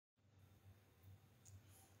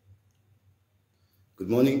Good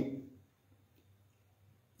morning.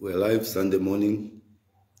 We're live Sunday morning.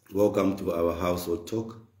 Welcome to our household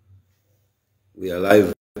talk. We are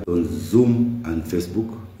live on Zoom and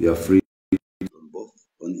Facebook. We are free on both,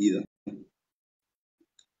 on either.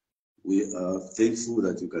 We are thankful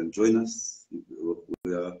that you can join us.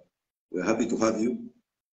 We're happy to have you.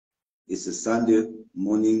 It's a Sunday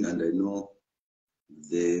morning, and I know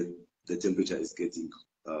the temperature is getting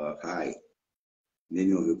high.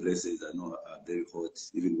 Many of the places I know are very hot.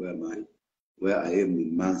 Even where I am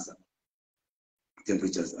in Mansa,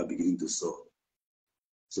 temperatures are beginning to soar.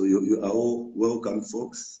 So you are all welcome,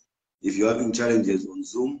 folks. If you're having challenges on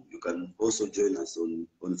Zoom, you can also join us on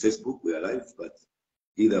Facebook. We are live, but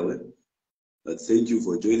either way. But thank you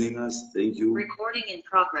for joining us. Thank you. Recording in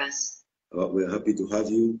progress. We're happy to have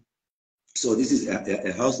you. So this is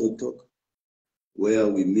a household talk where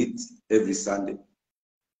we meet every Sunday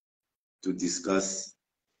to discuss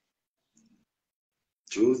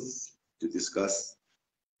truth, to discuss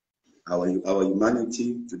our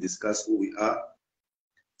humanity, to discuss who we are.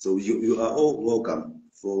 So you are all welcome.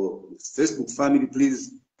 For Facebook family,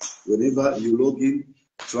 please, whenever you log in,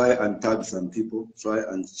 try and tag some people, try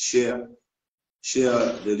and share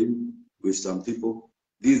the link with some people.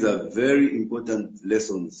 These are very important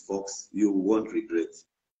lessons, folks. You won't regret.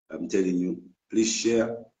 I'm telling you. Please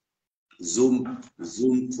share. Zoom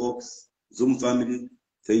folks, Zoom family.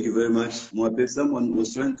 Thank you very much. Moape, someone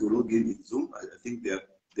was trying to log in Zoom. I think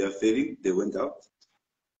they are failing. They went out.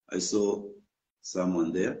 I saw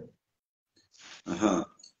someone there.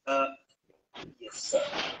 Yes.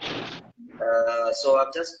 So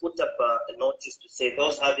I've just put up a notice to say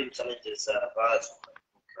those having challenges via Zoom,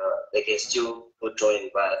 they can still join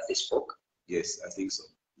via Facebook. Yes, I think so.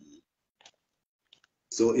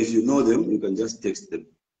 So if you know them, you can just text them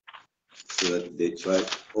so that they try.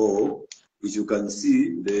 Or if you can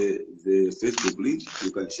see the Facebook link, you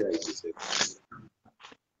can share it with them.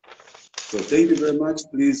 So thank you very much.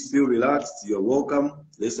 Please feel relaxed. You're welcome.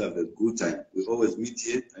 Let's have a good time. We always meet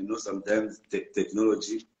here. I know sometimes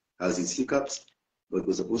technology has its hiccups, but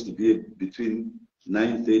we're supposed to be between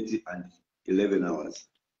 9:30 and 11 hours.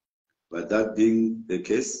 But that being the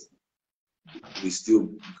case, we still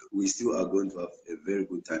are going to have a very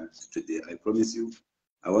good time today. I promise you.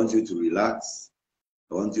 I want you to relax.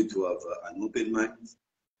 I want you to have an open mind.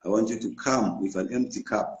 I want you to come with an empty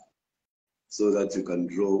cup so that you can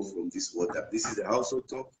draw from this water. This is a household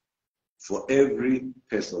talk for every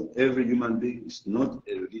person, every human being. It's not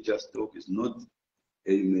a religious talk. It's not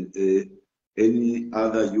any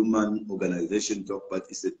other human organization talk, but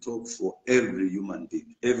it's a talk for every human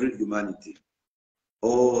being, every humanity,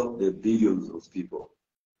 all the billions of people.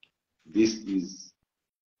 This is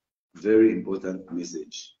very important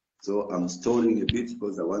message. So I'm stalling a bit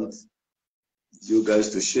because I want you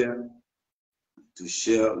guys to share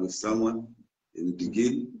with someone. And we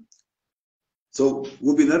begin. So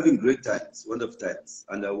we've been having great times, wonderful times,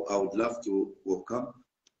 and I would love to welcome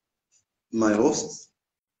my host,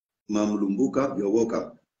 Mam Lumbuka. You're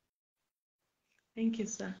welcome. Thank you,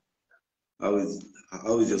 sir. How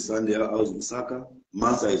is your Sunday? How's Lusaka?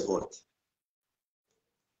 Mansa is hot.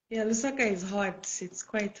 Yeah, Lusaka is hot. It's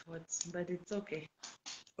quite hot, but it's okay.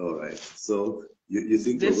 All right. So you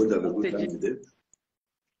think we're going to have a good time today?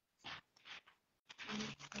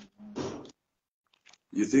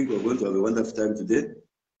 You think we're going to have a wonderful time today?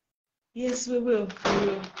 Yes, we will.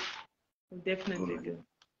 We'll definitely do.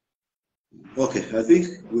 Okay, I think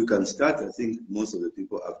we can start. I think most of the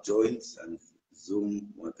people have joined, and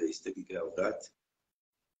Zoom is taking care of that.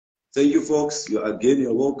 Thank you, folks.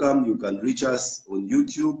 You're welcome. You can reach us on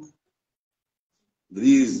YouTube.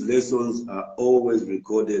 These lessons are always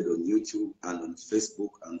recorded on YouTube and on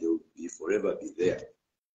Facebook, and they will forever be there.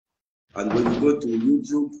 And when you go to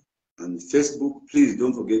YouTube and Facebook, please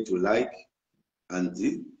don't forget to like and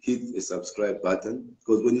hit a subscribe button,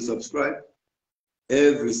 because when you subscribe,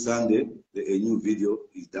 every Sunday a new video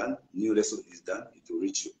is done, new lesson is done, it will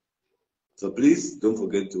reach you. So please don't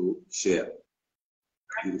forget to share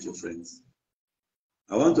with your friends.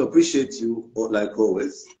 I want to appreciate you, like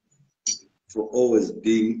always, for always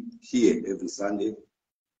being here every Sunday.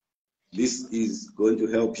 This is going to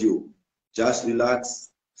help you. Just relax,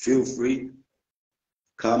 feel free.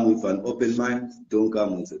 Come with an open mind. Don't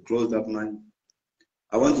come with a closed-up mind.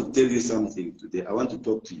 I want to tell you something today. I want to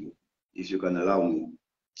talk to you, if you can allow me.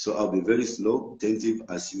 So I'll be very slow, attentive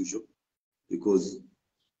as usual, because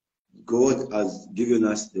God has given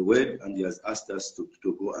us the word and He has asked us to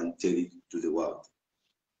go and tell it to the world.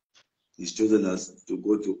 He's chosen us to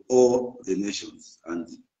go to all the nations and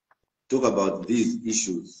talk about these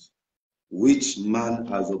issues which man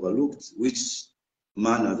has overlooked, which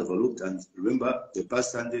man has overlooked. And remember, the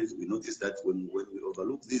past Sundays, we noticed that when we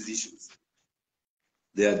overlook these issues,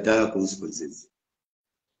 there are dire consequences.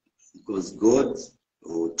 Because God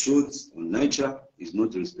or truth or nature is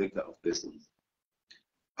not a respecter of persons.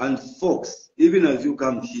 And folks, even as you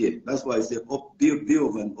come here, that's why I say be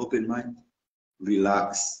of an open mind,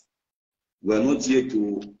 relax. We are not here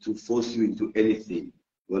to force you into anything.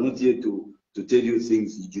 We are not here to tell you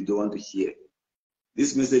things you don't want to hear.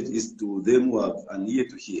 This message is to them who have an ear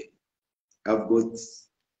to hear. I've got,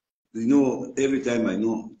 every time I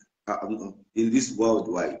know, in this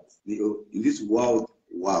wide, in this wide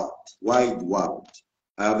world,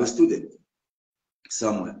 I have a student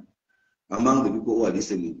somewhere among the people who are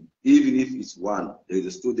listening. Even if it's one, there is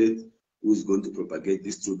a student who is going to propagate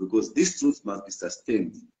this truth, because this truth must be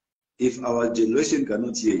sustained. If our generation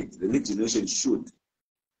cannot hear it, the next generation should.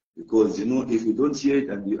 Because, if we don't hear it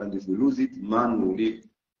and if we lose it, man will live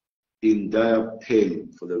in dire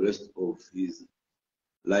pain for the rest of his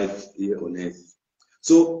life here on earth.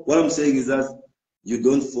 So what I'm saying is that you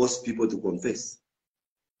don't force people to confess.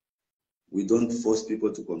 We don't force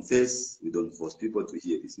people to confess. We don't force people to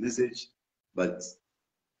hear this message. But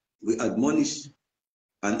we admonish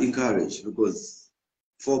and encourage, because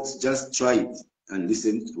folks, just try it and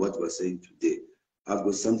listen to what we're saying today. I've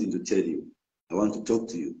got something to tell you. I want to talk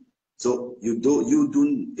to you. So you do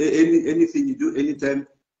anything you do,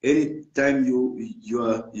 anytime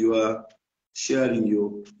you are sharing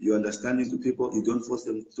your understanding to people, you don't force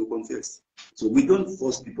them to confess. So we don't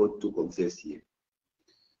force people to confess here.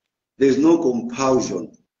 There's no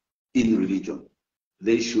compulsion in religion.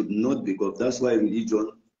 They should not, because that's why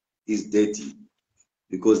religion is dirty,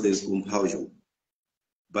 because there's compulsion.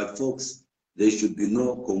 But folks, there should be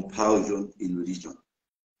no compulsion in religion.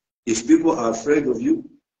 If people are afraid of you,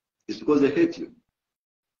 it's because they hate you.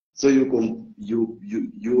 So you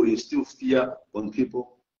instill fear on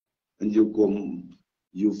people, and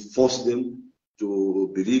you force them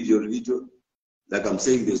to believe your religion. Like I'm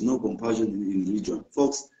saying, there's no compulsion in religion.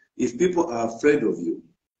 Folks, if people are afraid of you,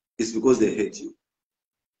 it's because they hate you.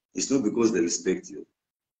 It's not because they respect you.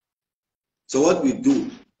 So what I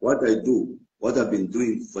do, what I've been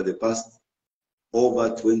doing for the past over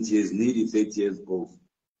 20 years, nearly 30 years of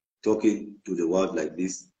talking to the world like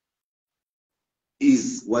this,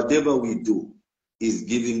 is whatever we do is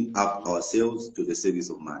giving up ourselves to the service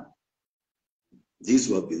of man. This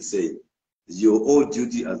we have been saying. Your whole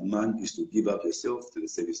duty as man is to give up yourself to the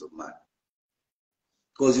service of man.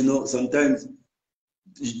 Because, sometimes,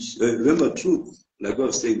 remember truth, like I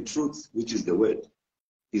was saying, truth, which is the word,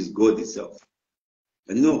 is God itself.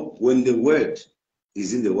 And when the word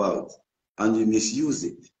is in the world and you misuse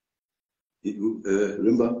it,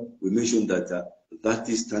 remember we mentioned that that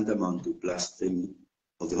is tantamount to blasphemy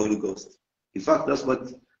of the Holy Ghost. In fact, that's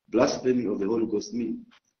what blasphemy of the Holy Ghost means.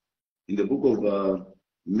 In the book of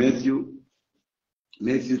Matthew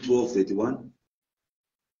 12:31,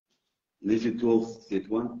 Matthew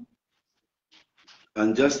 12:31,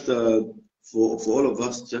 and just for all of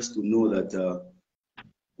us, just to know that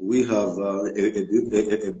we have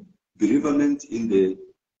a bereavement in the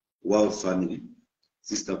world family.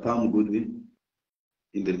 Sister Pam Goodwin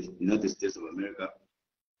in the United States of America,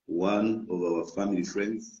 one of our family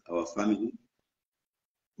friends, our family,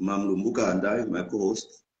 Mam Lumbuka and I, my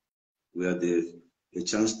co-host, we had a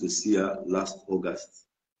chance to see her last August.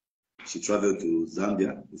 She traveled to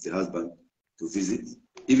Zambia with her husband to visit.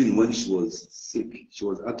 Even when she was sick, she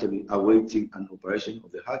was actually awaiting an operation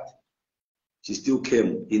of the heart. She still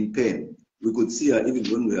came in pain. We could see her even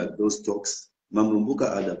when we had those talks. Mam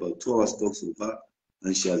Lumbuka had about 2 hours talks with her,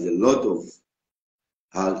 and she has a lot of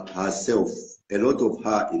herself, a lot of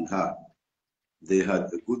her in her. They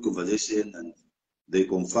had a good conversation and they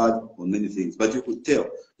conferred on many things. But you could tell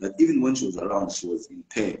that even when she was around, she was in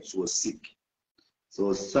pain, she was sick.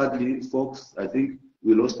 So sadly, folks, I think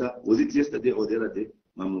we lost her. Was it yesterday or the other day,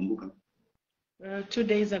 Mam Lumbuka? 2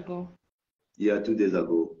 days ago. Yeah, 2 days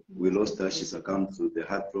ago, we lost her. She succumbed to the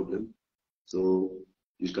heart problem. So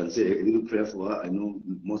you can say a little prayer for her. I know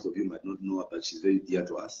most of you might not know her, but she's very dear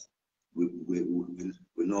to us. We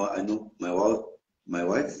know her. I know my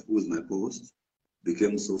wife, who is my co-host,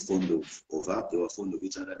 became so fond of her. They were fond of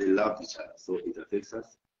each other. They loved each other. So it affects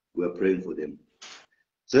us. We're praying for them.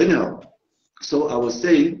 So anyhow, so I was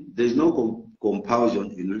saying there's no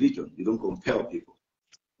compulsion in religion. You don't compel people.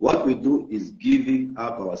 What we do is giving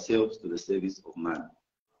up ourselves to the service of man.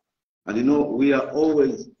 And we are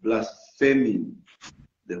always blaspheming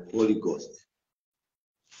the Holy Ghost.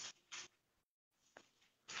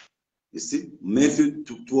 You see, Matthew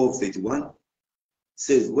 12:31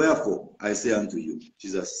 says, "Wherefore I say unto you,"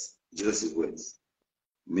 Jesus' words,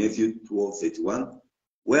 Matthew 12:31.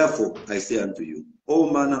 Wherefore I say unto you,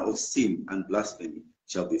 all manner of sin and blasphemy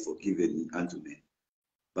shall be forgiven unto men.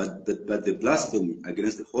 But the blasphemy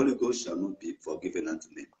against the Holy Ghost shall not be forgiven unto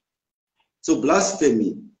men. So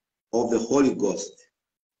blasphemy of the Holy Ghost.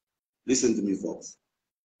 Listen to me, folks.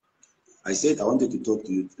 I said I wanted to talk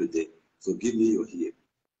to you today, so give me your ear.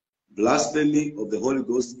 Blasphemy of the Holy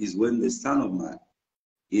Ghost is when the Son of Man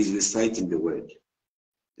is reciting the word.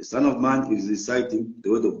 The Son of Man is reciting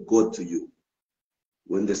the word of God to you.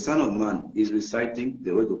 When the Son of Man is reciting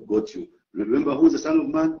the word of God to you, remember who's the Son of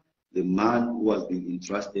Man? The man who has been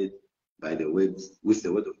entrusted by the words with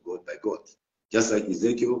the word of God by God. Just like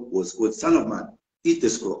Ezekiel was called Son of Man, eat the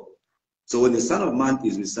scroll. So when the Son of Man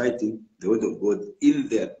is reciting the word of God in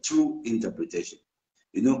their true interpretation,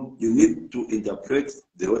 you know, you need to interpret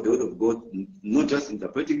the word of God, not just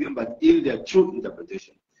interpreting them, but in their true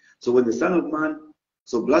interpretation. So when the Son of Man,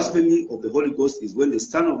 so blasphemy of the Holy Ghost is when the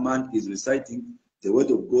Son of Man is reciting the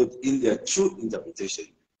word of God in their true interpretation,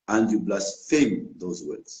 and you blaspheme those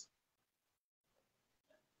words.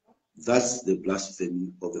 That's the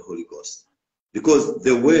blasphemy of the Holy Ghost. Because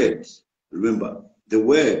the word, remember, the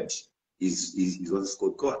word is what's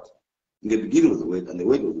called God. In the beginning was the word, and the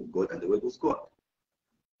word was with God, and the word was God.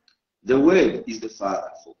 The word is the Father,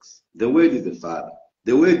 folks. The word is the Father.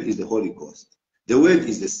 The word is the Holy Ghost. The word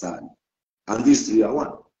is the Son. And these three are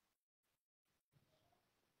one.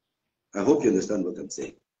 I hope you understand what I'm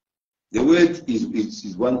saying. The word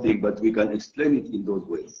is one thing, but we can explain it in those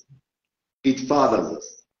ways. It fathers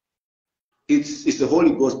us. It's the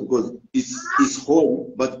Holy Ghost because it's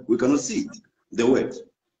holy, but we cannot see it. The word.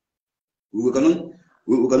 We can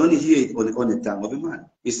only hear it on the tongue of a man.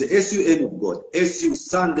 It's the S-U-N of God. S-U,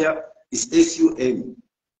 Son there is S-U-N.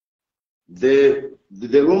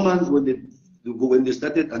 The Romans, when they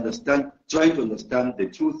started trying to understand the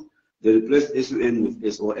truth, they replaced S-U-N with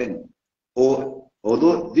S-O-N.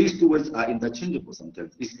 Although these two words are interchangeable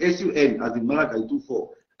sometimes. It's S-U-N, as in Malachi 2:4.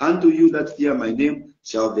 Unto you that fear my name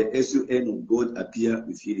shall the S-U-N of God appear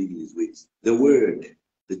with healing in his ways. The word,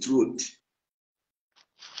 the truth.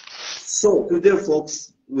 So today,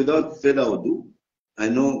 folks, without further ado, I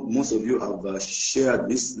know most of you have shared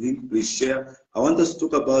this link. Please share. I want us to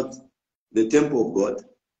talk about the temple of God.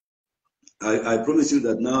 I promise you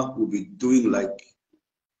that now we'll be doing like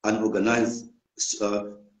an organized,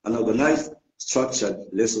 structured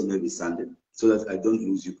lesson every Sunday, so that I don't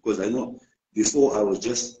lose you. Because I know before I was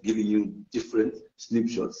just giving you different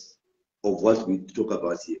snapshots of what we talk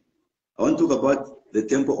about here. I want to talk about the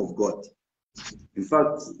temple of God. In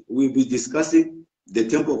fact, we'll be discussing the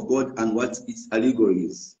temple of God and what its allegory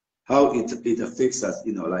is, how it affects us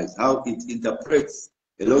in our lives, how it interprets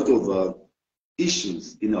a lot of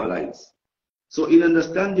issues in our lives. So in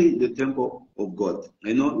understanding the temple of God,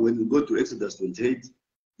 I know when you go to Exodus 28,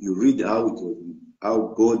 you read how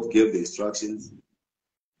God gave the instructions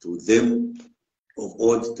to them of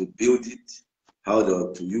old to build it, how they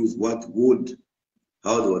were to use what wood,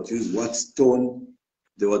 how they were to use what stone.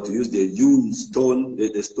 They were to use the hewn stone,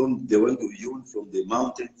 the stone they went to hewn from the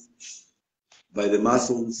mountains by the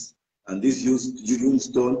masons. And this hewn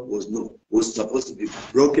stone was supposed to be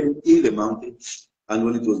broken in the mountain. And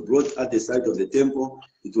when it was brought at the side of the temple,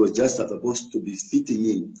 it was just supposed to be fitting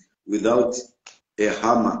in without a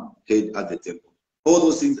hammer head at the temple. All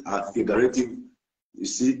those things are figurative, you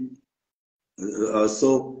see.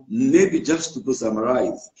 So maybe just to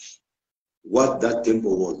summarize what that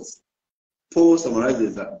temple was. Paul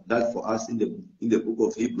summarizes that for us in the book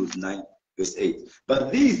of Hebrews 9, verse 8.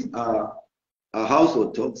 But these are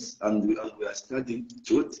household talks, and we are studying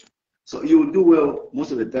truth. So you will do well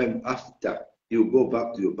most of the time after you go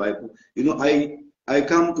back to your Bible. You know, I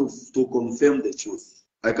come to confirm the truth.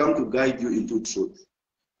 I come to guide you into truth.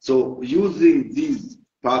 So using these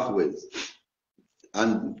pathways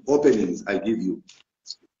and openings I give you,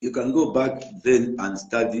 you can go back then and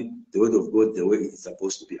study the word of God the way it's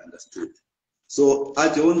supposed to be understood. So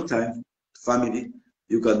at your own time, family,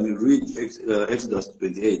 you can read Exodus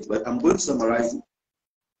 28, but I'm going to summarize it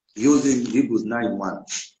using Hebrews 9:1,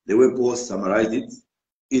 the way Paul summarized it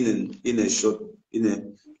in a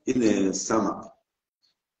sum up.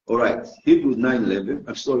 All right, Hebrews 9:11.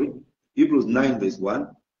 I'm sorry, Hebrews 9 verse 1.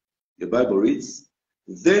 The Bible reads,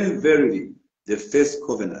 "Then verily the first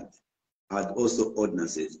covenant had also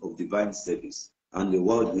ordinances of divine service and the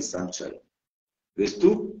worldly sanctuary." Verse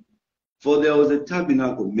 2. For there was a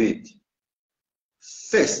tabernacle made.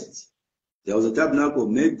 First, there was a tabernacle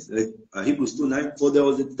made, Hebrews 2:9. For there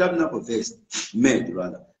was a tabernacle first made,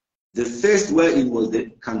 rather. The first wherein was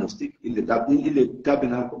the candlestick. In the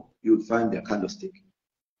tabernacle, you would find the candlestick,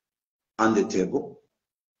 and the table,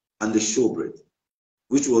 and the showbread.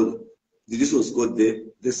 which was, this was called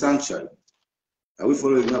the sanctuary. Are we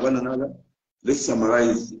following one another? Let's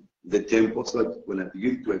summarize the temple so that when I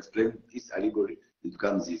begin to explain this allegory, it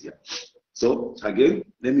becomes easier. So again,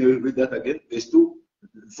 let me read that again. Verse 2.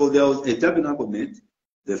 For there was a tabernacle made,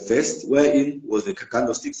 the first, wherein was the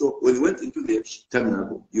candlestick. So when you went into the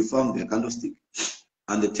tabernacle, you found the candlestick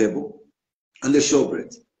and the table and the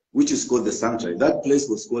showbread, which is called the sanctuary. That place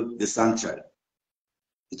was called the sanctuary.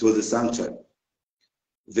 It was the sanctuary.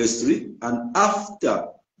 Verse 3. And after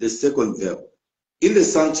the second veil, in the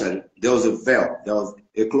sanctuary, there was a veil, there was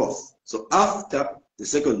a cloth. So after the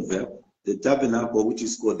second veil, the tabernacle, which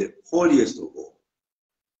is called the holiest of all,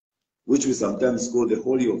 which we sometimes call the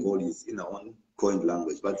Holy of Holies in our own coined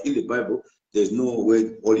language. But in the Bible, there's no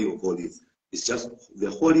word Holy of Holies. It's just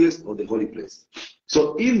the holiest of the holy place.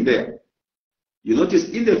 So in there, you notice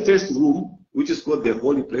in the first room, which is called the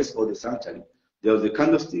holy place or the sanctuary, there was a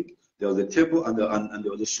candlestick, there was a table, and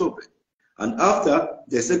there was a showbread. And after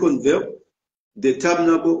the second veil, the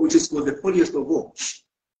tabernacle, which is called the holiest of all.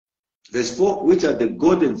 Verse 4, which are the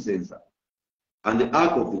golden censer and the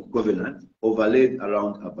ark of the covenant overlaid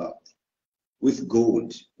around about with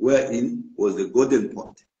gold, wherein was the golden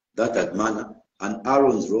pot that had manna, and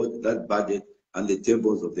Aaron's rod that budded, and the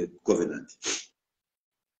tables of the covenant.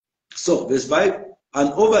 So, verse 5,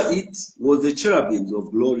 and over it was the cherubims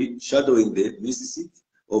of glory shadowing the mercy seat,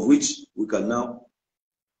 of which we cannot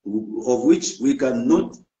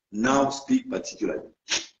now speak particularly,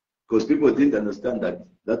 because people didn't understand that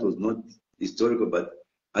that was not historical but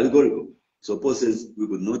allegorical. So Paul says we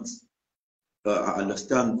could not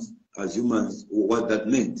understand as humans what that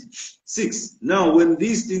meant. 6. Now when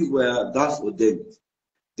these things were thus ordained,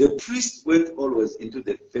 the priest went always into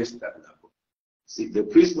the first tabernacle. See, the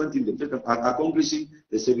priest went in the first tabernacle, accomplishing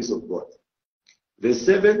the service of God. Verse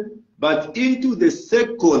 7, but into the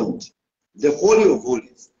second, the Holy of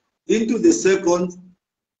Holies, into the second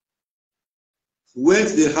went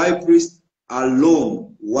the high priest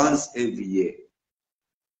alone once every year,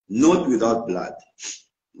 not without blood,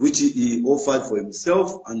 which he offered for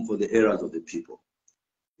himself and for the errors of the people.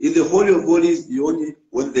 In the Holy of Holies, you only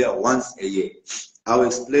went there once a year. I'll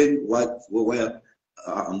explain where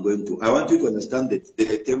I'm going to. I want you to understand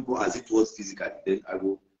the temple as it was physically. Then I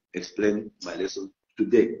will explain my lesson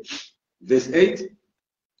today. Verse 8.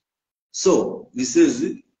 So, he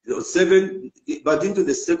says, 7, but into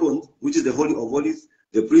the second, which is the Holy of Holies,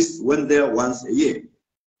 the priest went there once a year.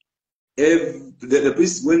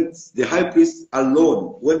 The high priest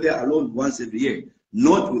alone went there alone once every year,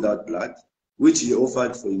 not without blood, which he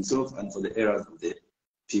offered for himself and for the errors of the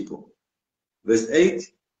people. Verse 8,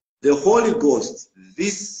 the Holy Ghost,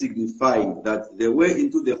 this signifying that the way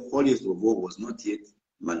into the holiest of all was not yet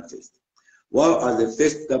manifest, while as the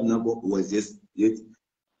first tabernacle was yet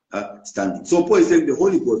standing. So Paul is saying the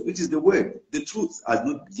Holy Ghost, which is the word, the truth, has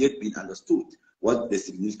not yet been understood what the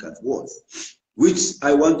significance was, which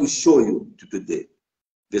I want to show you today.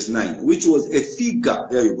 Verse 9, which was a figure.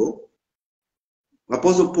 There you go.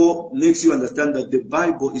 Apostle Paul makes you understand that the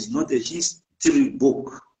Bible is not a history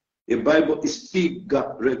book. The Bible is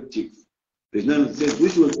figurative. Verse 9 says,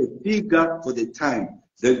 which was a figure for the time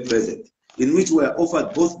then present, in which were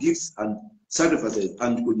offered both gifts and sacrifices,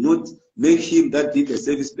 and could not make him that did a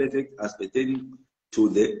service perfect as pertaining to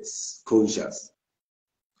the conscience.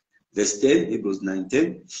 Verse 10, Hebrews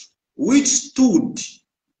 9:10, which stood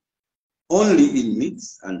only in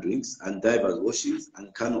meats and drinks and divers washings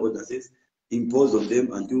and carnal ordinances imposed on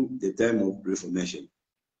them until the time of Reformation.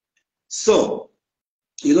 So,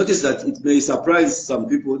 you notice that it may surprise some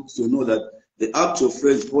people to know that the actual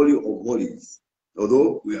phrase Holy of Holies,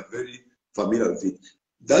 although we are very familiar with it,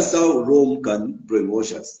 that's how Rome can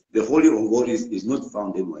brainwash us. The Holy of Holies is not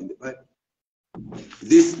found anywhere in the Bible.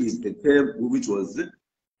 This is a term which was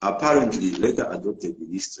apparently later adopted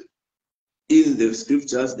in history. In the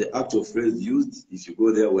scriptures, the actual phrase used, if you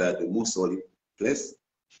go there, were the most holy place,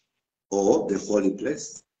 or the holy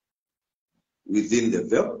place within the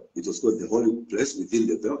veil. It was called the holy place within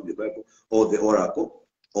the veil in the Bible, or the oracle,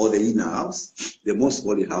 or the inner house, the most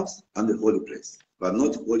holy house, and the holy place, but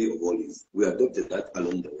not Holy of Holies. We adopted that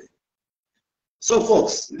along the way. So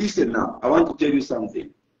folks, listen now. I want to tell you something.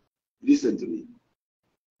 Listen to me.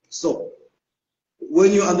 So,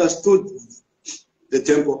 when you understood the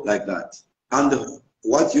temple like that, and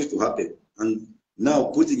what used to happen, and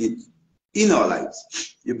now putting it in our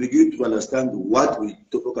lives, you begin to understand what we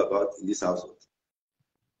talk about in this household.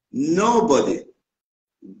 Nobody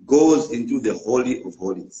goes into the Holy of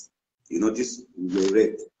Holies. You notice we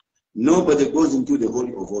read. Nobody goes into the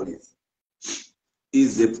Holy of Holies.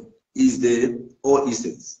 Is the all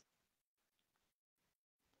essence.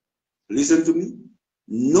 Listen to me.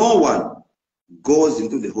 no one goes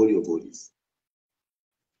into the Holy of Holies.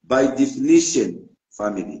 By definition,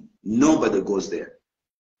 family, nobody goes there.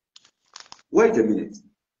 Wait a minute.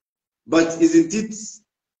 But isn't it,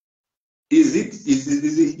 is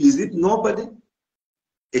it nobody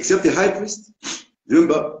except the high priest?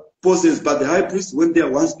 Remember, Paul says, but the high priest went there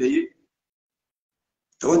once per year.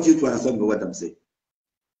 I want you to understand what I'm saying.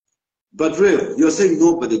 But Rev, you're saying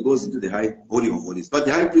nobody goes into the Holy of Holies, but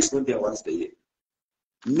the high priest went there once per year.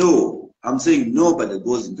 No, I'm saying nobody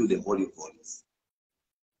goes into the Holy of Holies.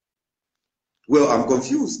 Well, I'm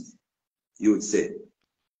confused, you would say.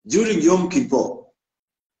 During Yom Kippur,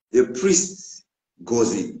 the priest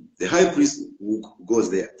goes in. The high priest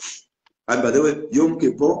goes there. And by the way, Yom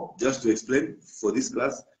Kippur, just to explain for this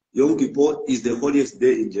class, Yom Kippur is the holiest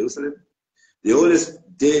day in Jerusalem. The holiest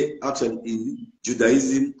day actually in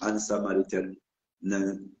Judaism and Samaritanism.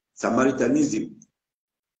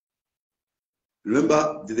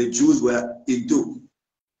 Remember, the Jews were in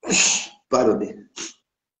pardon me.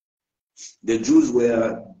 The Jews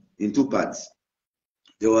were in two parts.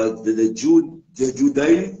 There was the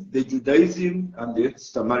Judaism and the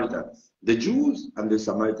Samaritans. The Jews and the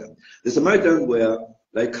Samaritans. The Samaritans were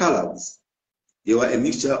like colors. They were a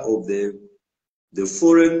mixture of the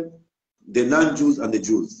foreign, the non-Jews and the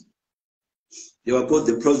Jews. They were called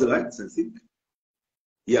the proselytes, I think.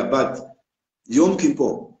 Yeah, but Yom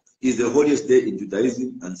Kippur is the holiest day in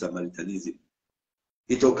Judaism and Samaritanism.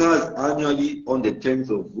 It occurs annually on the 10th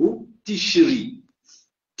of Tishri.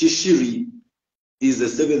 Tishri is the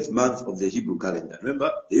 7th month of the Hebrew calendar.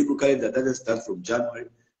 Remember, the Hebrew calendar doesn't start from January.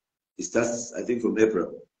 It starts, I think, from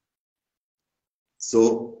April.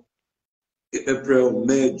 So, April,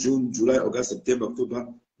 May, June, July, August, September,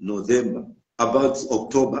 October, November. About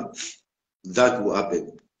October, that will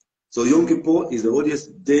happen. So, Yom Kippur is the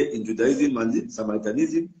holiest day in Judaism and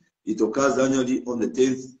Samaritanism. It occurs annually on the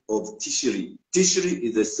 10th of Tishri. Tishri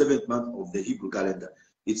is the 7th month of the Hebrew calendar.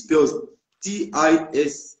 It spells Tishri.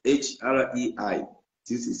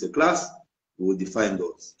 This is a class, we will define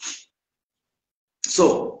those.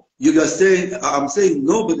 So, you are saying, I'm saying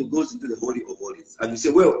nobody goes into the Holy of Holies. And you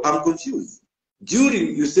say, well, I'm confused.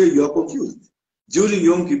 You say you are confused. During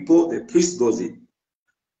Yom Kippur, the priest goes in.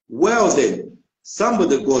 Well then,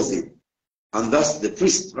 somebody goes in. And that's the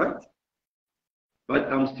priest, right?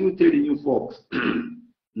 But I'm still telling you folks,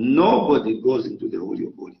 nobody goes into the Holy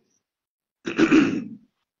of Holies.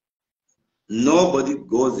 Nobody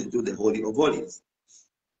goes into the Holy of Holies.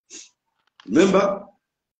 Remember,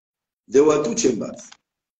 there were two chambers.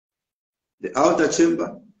 The outer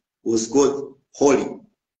chamber was called Holy.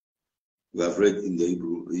 We have read in the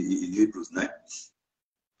Hebrews 9.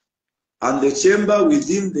 And the chamber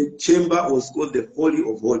within the chamber was called the Holy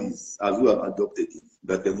of Holies, as we have adopted it,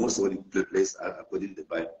 but the most holy place according to the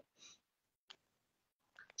Bible.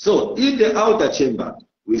 So, in the outer chamber,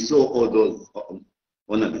 we saw all those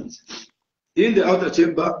ornaments. In the outer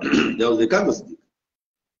chamber, there was a candlestick.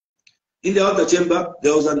 In the outer chamber,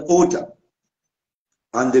 there was an altar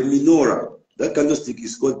and the menorah. That candlestick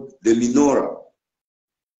is called the menorah.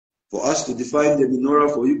 For us to define the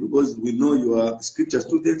menorah for you, because we know you are scripture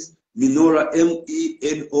students, menorah,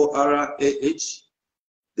 M-E-N-O-R-A-H.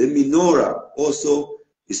 The menorah also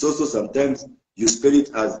is also sometimes you spell it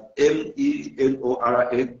as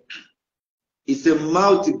M-E-N-O-R-A. It's a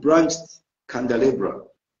multi-branched candelabra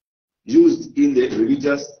used in the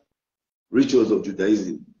religious rituals of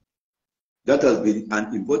Judaism. That has been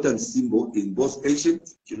an important symbol in both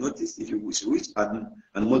ancient, if you notice, if you wish, and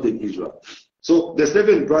modern Israel. So the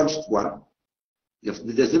seven-branched one, the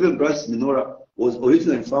seven-branched menorah was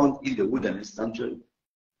originally found in the wilderness sanctuary,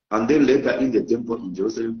 and then later in the temple in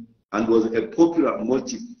Jerusalem, and was a popular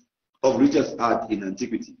motif of religious art in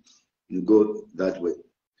antiquity. You go that way.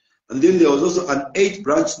 And then there was also an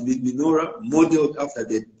 8-branched menorah modeled after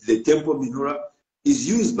the temple menorah. Is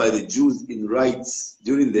used by the Jews in rites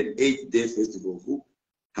during the 8th-day festival of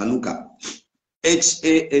Hanukkah.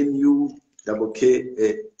 H-A-N-U-K-K-A-H.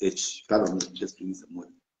 Pardon me, just give me some more.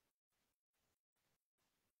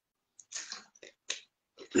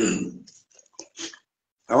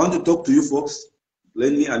 I want to talk to you folks.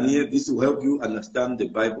 Lend me an ear. This will help you understand the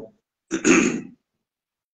Bible.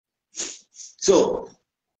 So,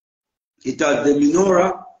 it has the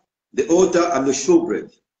menorah, the altar, and the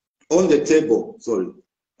showbread. On the table,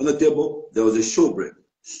 there was a showbread.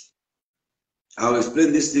 I'll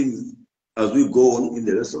explain these things as we go on in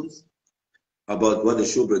the lessons about what the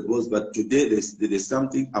showbread was. But today there's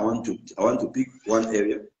something I want to pick one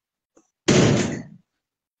area.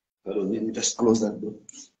 Hold on, let me just close that door.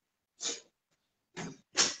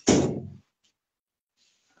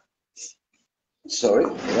 Sorry,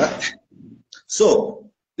 all right. So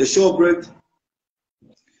the showbread,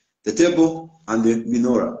 the table, and the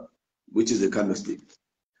menorah, which is the candlestick.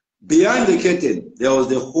 Behind the curtain, there was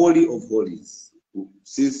the Holy of Holies.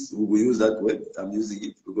 Since we use that word, I'm using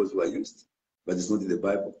it because we are used, but it's not in the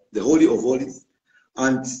Bible. The Holy of Holies.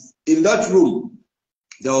 And in that room,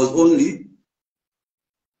 there was only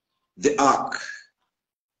the ark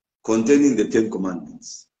containing the 10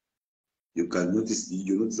 commandments. You notice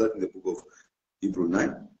that in the book of Hebrew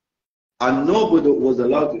 9. And nobody was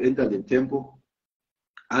allowed to enter the temple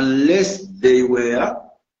unless they were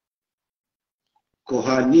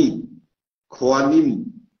Kohanim.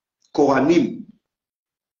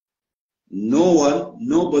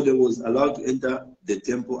 Nobody was allowed to enter the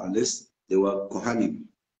temple unless they were Kohanim.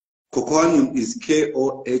 Kohanim is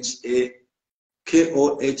Kohanim,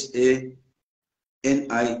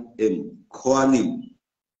 Kohanim,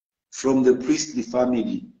 from the priestly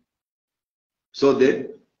family. So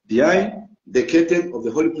behind the curtain of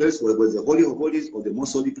the holy place was the Holy of Holies, or the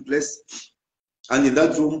most holy place. And in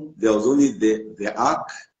that room, there was only the ark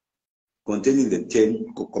containing the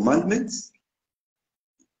 10 commandments.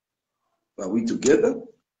 Are we together?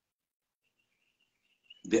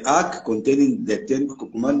 The ark containing the 10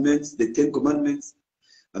 commandments,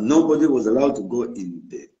 and nobody was allowed to go in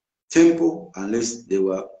the temple unless they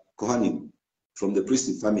were Kohanim from the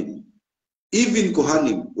priestly family. Even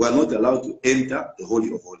Kohanim were not allowed to enter the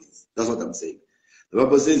Holy of Holies. That's what I'm saying. The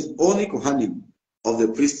Bible says only Kohanim of the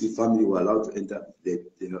priestly family were allowed to enter the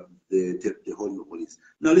Holy of Holies.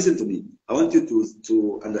 Now listen to me. I want you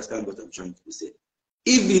to understand what I'm trying to say.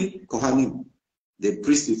 Even Kohanim, the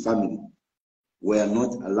priestly family, were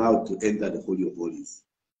not allowed to enter the Holy of Holies.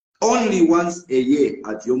 Only once a year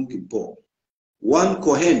at Yom Kippur, one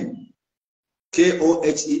Kohen,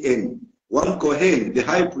 Kohen, one Kohen, the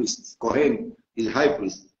high priest, Kohen is high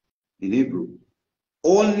priest in Hebrew.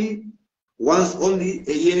 Only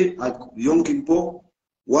a year at Yom Kippur,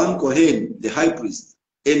 one Kohen, the high priest,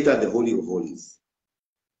 entered the Holy of Holies.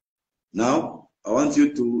 Now, I want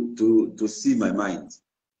you to see my mind.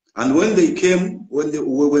 And when they came,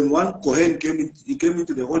 when one Kohen came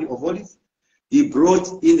into the Holy of Holies, he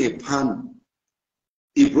brought in a pan.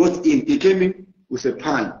 He came in with a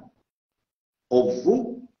pan of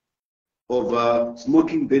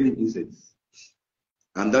smoking burning incense.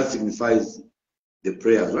 And that signifies the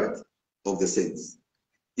prayers, right, of the saints.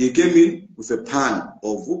 He came in with a pan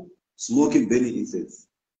of smoking burning incense.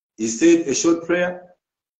 He said a short prayer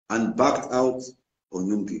and backed out on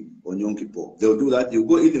Yom Kippur. They'll do that. You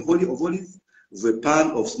go in the Holy of Holies with a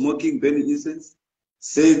pan of smoking burning incense,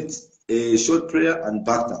 said a short prayer and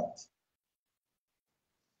backed out.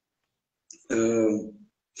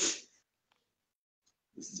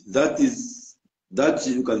 That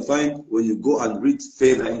you can find when you go and read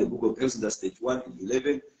further in the book of Exodus, stage 1 and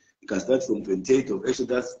 11. You can start from 28 of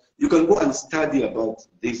Exodus. You can go and study about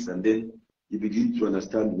this, and then you begin to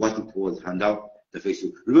understand what it was and how the face.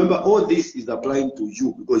 Remember, all this is applying to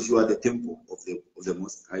you because you are the temple of the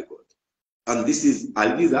Most High God. And this is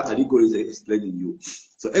allegories explaining you.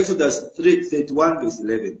 So Exodus 31 verse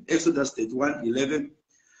 11. Exodus 31, 11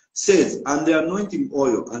 says, and the anointing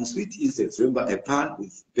oil and sweet incense. Remember, a pan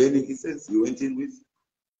with burning incense you went in with.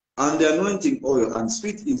 And the anointing oil and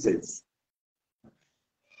sweet incense.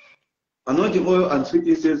 Anointing oil and sweet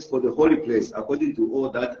incense for the holy place, according to all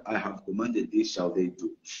that I have commanded thee shall they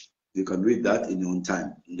do. You can read that in your own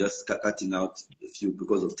time. I'm just cutting out a few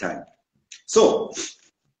because of time. So,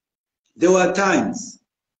 there were times,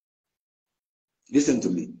 listen to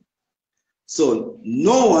me. So,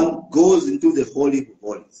 no one goes into the Holy of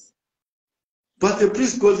Holies. But the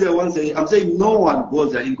priest goes there once a year. I'm saying no one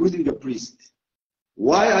goes there, including the priest.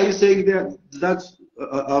 Why are you saying that?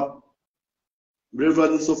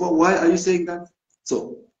 Reverend Nsofwa, why are you saying that?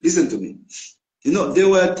 So, listen to me. You know, there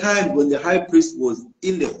were times when the high priest was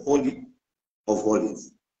in the Holy of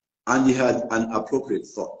Holies and he had an appropriate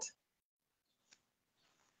thought.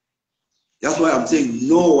 That's why I'm saying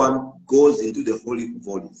no one goes into the Holy of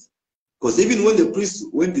Holies. Because even when the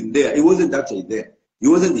priest went in there, he wasn't actually there. It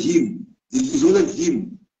wasn't him. It wasn't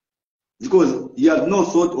him. Because he had no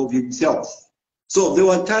thought of himself. So there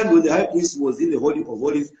were times when the high priest was in the Holy of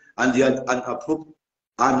Holies and he had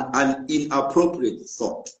an inappropriate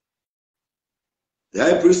thought. The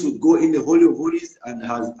high priest would go in the Holy of Holies and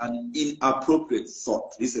has an inappropriate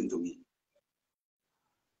thought. Listen to me.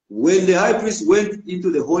 When the high priest went into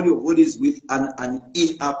the Holy of Holies with an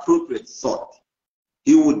inappropriate thought,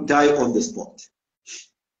 he would die on the spot.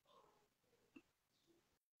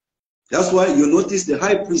 That's why you notice the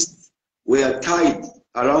high priests were tied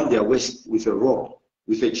around their waist with a rope,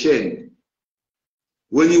 with a chain.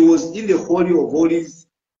 When he was in the Holy of Holies,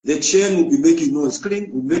 the chain will be making noise,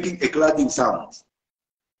 clink, will be making a clapping sound.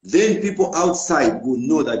 Then people outside would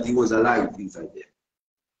know that he was alive inside there.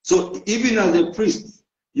 So even as a priest,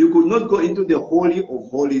 you could not go into the Holy of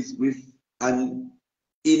Holies with an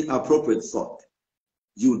inappropriate thought.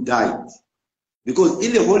 You died. Because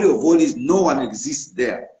in the Holy of Holies, no one exists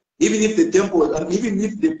there. Even if the temple, even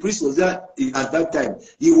if the priest was there at that time,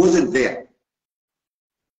 he wasn't there.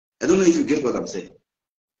 I don't know if you get what I'm saying.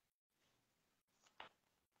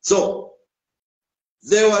 So,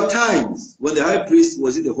 there were times when the high priest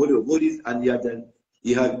was in the Holy of Holies and he had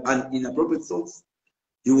an inappropriate thoughts.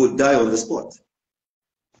 He would die on the spot.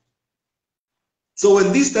 So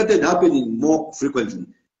when this started happening more frequently,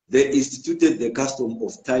 they instituted the custom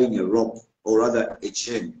of tying a rope, or rather a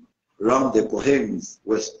chain, around the Kohen's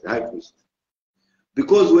waist, the high priest.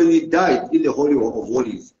 Because when he died in the Holy of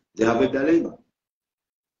Holies, they have a dilemma.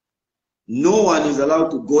 No one is allowed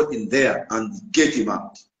to go in there and get him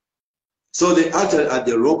out. So they actually had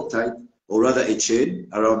the rope tied, or rather a chain,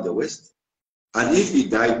 around the waist. And if he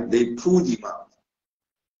died, they pulled him out.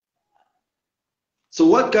 So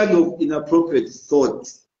what kind of inappropriate thought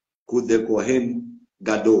could the Kohen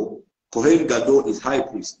Gadol? Kohen Gadol is high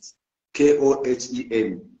priest.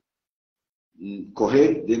 K-O-H-E-N.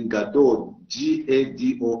 Kohen, then Gadol,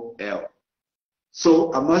 G-A-D-O-L.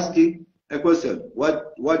 So I'm asking a question.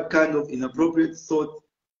 What kind of inappropriate thought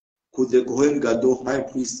could the Kohen Gadol high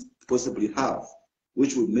priest possibly have,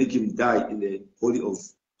 which would make him die in the Holy of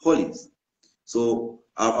Holies? So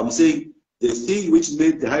I'm saying the thing which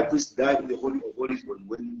made the high priest die in the Holy of Holies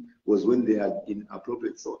was when they had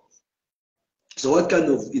inappropriate thoughts. So what kind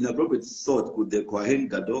of inappropriate thought could the Kohen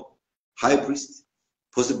Gadol, high priest,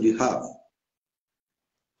 possibly have?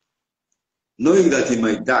 Knowing that he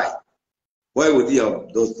might die, why would he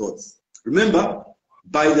have those thoughts? Remember,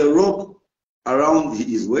 by the rope around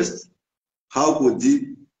his waist, how could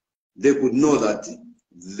they could know that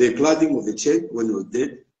the clapping of the chain when he was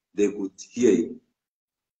dead, they could hear him.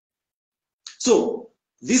 So,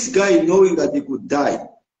 this guy, knowing that he could die,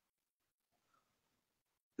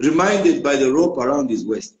 reminded by the rope around his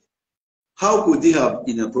waist, how could he have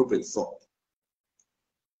inappropriate thought?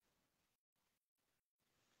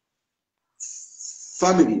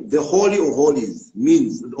 Family, the Holy of Holies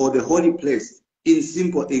means, or the holy place, in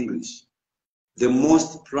simple English, the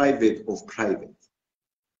most private of private.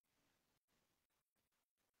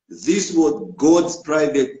 This was God's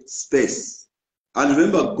private space. And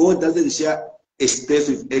remember, God doesn't share a space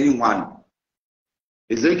with anyone.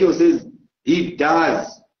 Ezekiel says he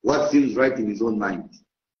does what seems right in his own mind.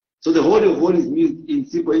 So the Holy of Holies means, in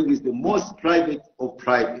simple English, the most private of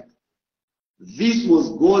private. This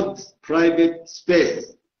was God's private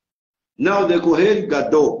space. Now the Kohen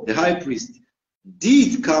Gadol, the high priest,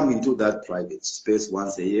 did come into that private space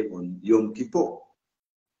once a year on Yom Kippur.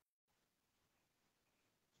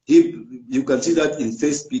 You can see that in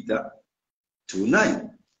 1 Peter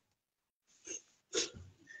 2:9.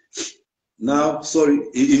 Now, sorry,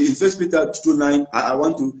 in 1 Peter 2:9, I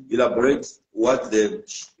want to elaborate what the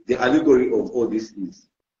allegory of all this is.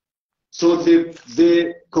 So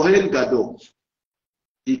the Kohen Gadol,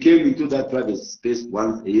 he came into that private space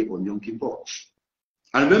once a year on Yom Kippur.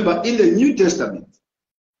 And remember, in the New Testament,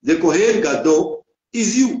 the Kohen Gadol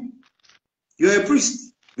is you. You are a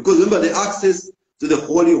priest. Because remember, the access to the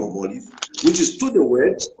Holy of Holies, which is to the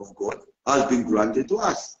Word of God, has been granted to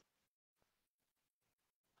us.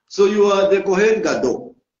 So you are the Kohen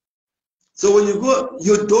Gadol. So when you go,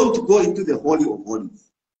 you don't go into the Holy of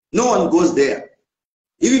Holies. No one goes there.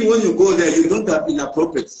 Even when you go there, you don't have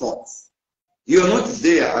inappropriate thoughts. You are not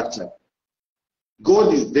there, actually.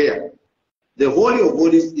 God is there. The Holy of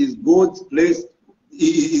Holies is God's place.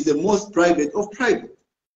 It is the most private of private.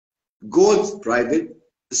 God's private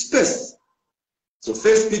space. So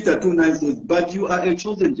 1 Peter 2:9 says, but you are a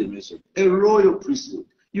chosen generation, a royal priesthood.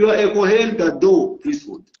 You are a Kohen Gadol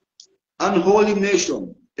priesthood, an holy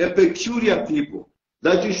nation, a peculiar people,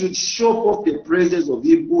 that you should show forth the praises of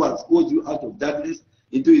him who has called you out of darkness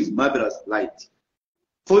into his marvelous light.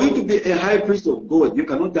 For you to be a high priest of God, you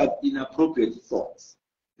cannot have inappropriate thoughts,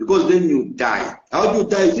 because then you die. How do you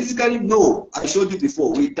die? Physically? No. I showed you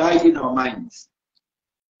before. We die in our minds.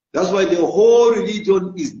 That's why the whole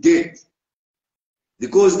religion is dead.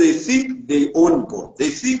 Because they think they own God. They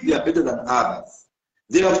think they are better than others.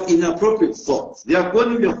 They have inappropriate thoughts. They are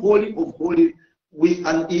going in the Holy of Holies with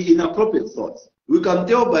an inappropriate thoughts. We can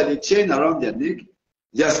tell by the chain around their neck,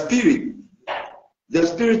 their spirit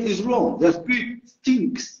is wrong. Their spirit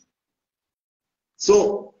stinks.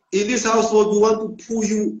 So in this household, we want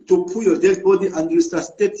to pull your dead body and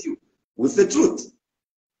resuscitate you with the truth.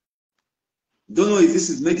 Don't know if this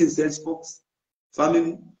is making sense, folks.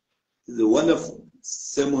 Family. It's a wonderful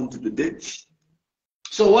sermon to today.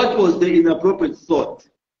 So what was the inappropriate thought?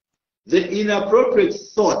 The inappropriate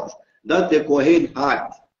thought that the Kohen had,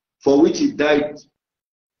 for which he died,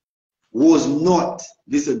 was not,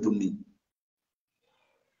 listen to me,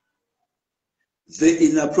 the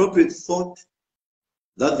inappropriate thought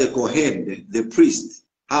that the Kohen, the priest,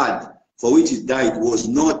 had, for which he died, was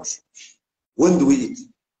not, when do we eat?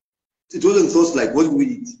 It wasn't thoughts like, when do we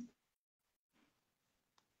eat?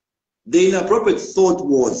 The inappropriate thought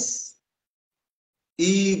was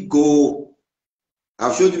ego.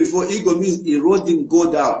 I've showed you before, ego means eroding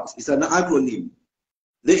God out. It's an acronym.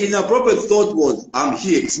 The inappropriate thought was, I'm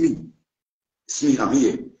here, it's me. It's me, I'm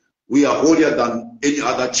here. We are holier than any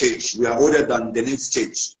other church. We are holier than the next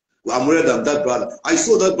church. I'm holier than that brother. I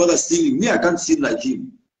saw that brother singing. Me, I can't sing like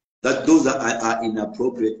him. That those are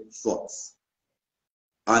inappropriate thoughts.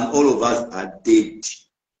 And all of us are dead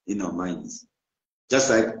in our minds. Just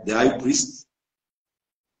like the high priest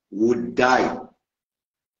would die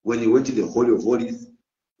when he went to the Holy of Holies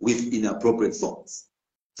with inappropriate thoughts.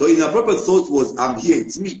 So inappropriate thoughts was, I'm here,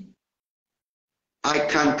 it's me. I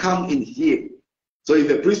can come in here. So if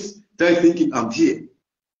the priest starts thinking, I'm here,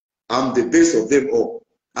 I'm the best of them all,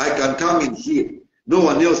 I can come in here, no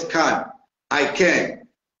one else can, I can.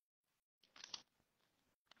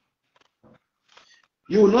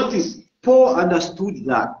 You will notice Paul understood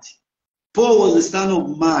that. Paul was the son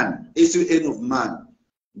of man, S-U-N of man.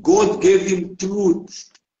 God gave him truth,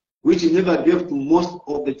 which he never gave to most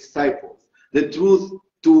of the disciples. The truth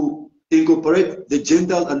to incorporate the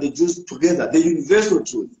Gentiles and the Jews together, the universal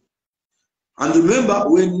truth. And remember,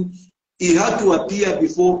 when he had to appear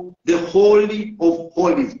before the Holy of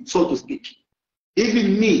Holies, so to speak.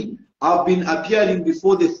 Even me, I've been appearing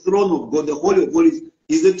before the throne of God. The Holy of Holies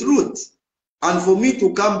is the truth. And for me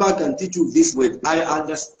to come back and teach you this word, I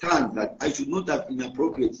understand that I should not have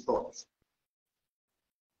inappropriate thoughts.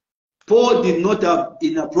 Paul did not have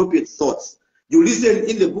inappropriate thoughts. You listen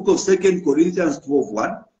in the book of 2 Corinthians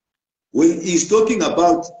 12:1, when he's talking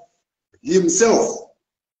about himself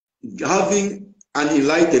having an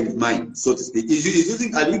enlightened mind, so to speak. He's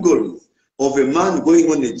using allegories of a man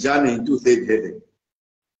going on a journey into third heaven.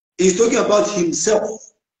 He's talking about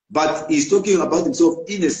himself, but he's talking about himself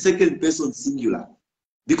in a second person singular,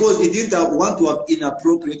 because he didn't want to have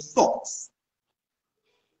inappropriate thoughts.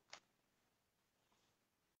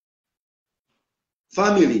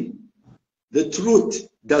 Family, the truth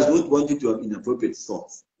does not want you to have inappropriate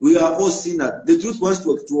thoughts. We are all sinners. The truth wants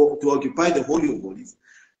to occupy the Holy of Holies.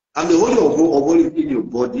 And the Holy of Holies in your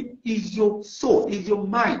body is your soul, is your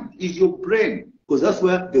mind, is your brain, because that's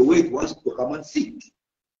where the way it wants to come and sit.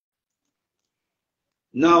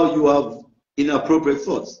 Now you have inappropriate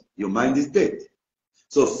thoughts. Your mind is dead.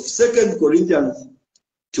 So 2 Corinthians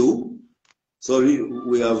 2. Sorry,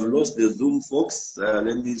 we have lost the Zoom folks. Let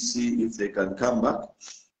me see if they can come back.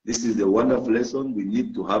 This is a wonderful lesson. We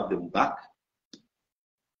need to have them back.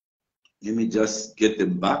 Let me just get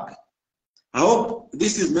them back. I hope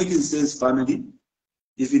this is making sense, family.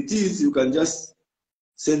 If it is, you can just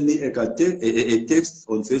send me a text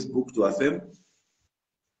on Facebook to affirm.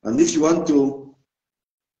 And if you want to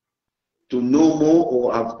know more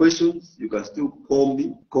or have questions, you can still call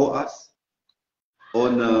us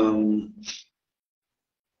on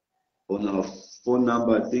our phone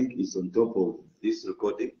number. I think is on top of this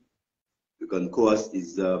recording. You can call us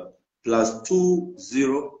is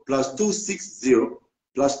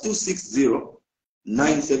 +260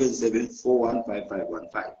 977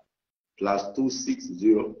 415515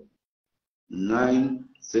 +260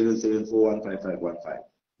 977 415515.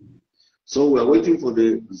 So we're waiting for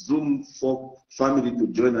the Zoom family to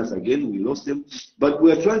join us again. We lost them, but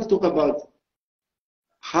we're trying to talk about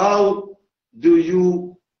how do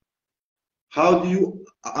you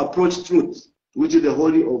approach truth, which is the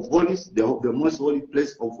Holy of Holies, the most holy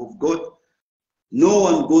place of God. No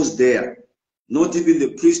one goes there, not even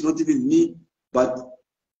the priest, not even me, but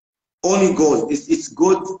only God. It's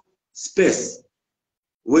God's space.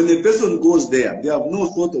 When a person goes there, they have no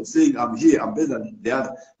thought of saying, I'm here, I'm better than they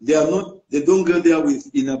are. They don't go there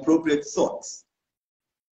with inappropriate thoughts.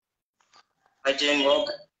 Hi, Jane.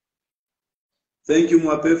 Thank you,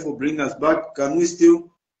 Mwape, for bringing us back. Can we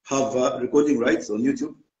still have recording rights on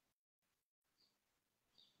YouTube?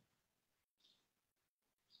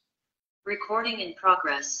 Recording in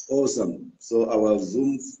progress. Awesome. So our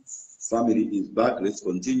Zoom family is back. Let's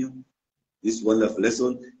continue this wonderful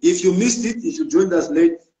lesson. If you missed it, if you joined us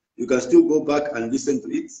late, you can still go back and listen to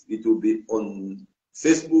it. It will be on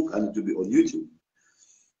Facebook and it will be on YouTube.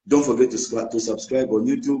 Don't forget to subscribe on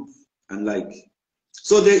YouTube and like.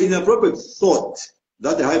 So the inappropriate thought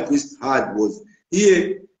that the high priest had was,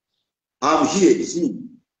 here I'm here, it's me.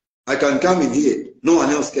 I can come in here. No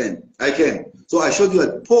one else can. I can. So I showed you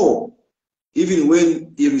that Paul, even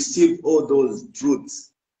when he received all those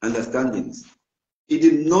truths, understandings, he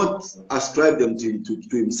did not ascribe them to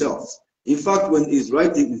himself. In fact, when he's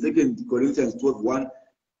writing in 2 Corinthians 12:1,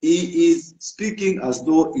 he is speaking as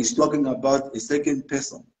though he's talking about a second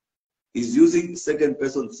person. He's using second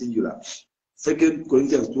person singular. 2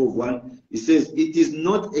 Corinthians 12:1, he says, it is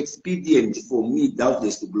not expedient for me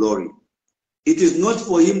doubtless to glory. It is not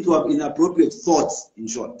for him to have inappropriate thoughts, in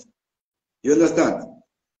short. You understand?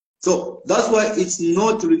 So that's why it's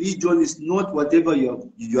not religion, it's not whatever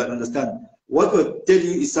you understand. What we're telling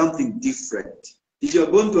you is something different. If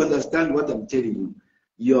you're going to understand what I'm telling you,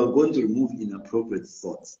 you're going to remove inappropriate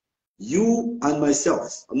thoughts. You and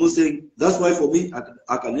myself, I'm not saying, that's why for me,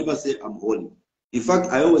 I can never say I'm holy. In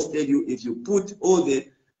fact, I always tell you, if you put all the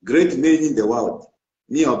great men in the world,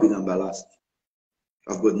 me, I'll be number last.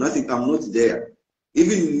 I've got nothing, I'm not there.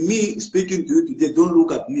 Even me speaking to you today, don't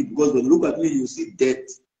look at me, because when you look at me, you see death.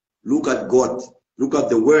 Look at God. Look at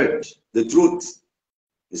the word, the truth.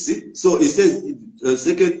 You see? So it says,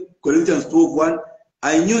 2 Corinthians 12:1,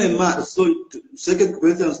 I knew a man, so 2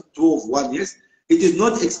 Corinthians 12:1, yes? It is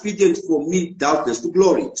not expedient for me, doubtless, to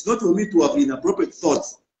glory. It's not for me to have inappropriate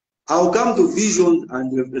thoughts. I'll come to visions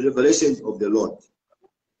and revelations of the Lord.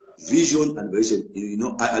 Vision and revelation, you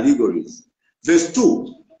know, allegories. Verse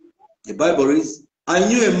 2, the Bible reads, I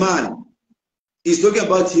knew a man. He's talking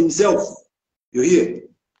about himself. You hear?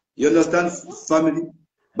 You understand, family?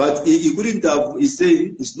 But he couldn't have, he's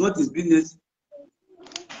saying it's not his business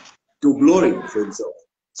to glory for himself.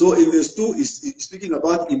 So in verse 2, he's speaking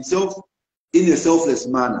about himself in a selfless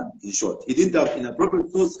manner, in short. He didn't have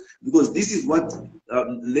inappropriate thoughts, because this is what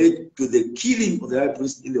led to the killing of the high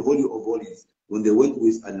priest in the Holy of Holies, when they went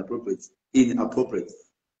with inappropriate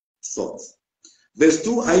thoughts. Verse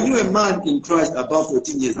 2, I knew a man in Christ about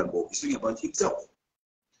 14 years ago. He's speaking about himself.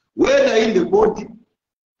 Whether in the body,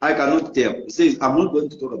 I cannot tell. He says, I'm not going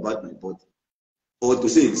to talk about my body, or to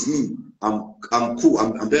say it's me. I'm cool.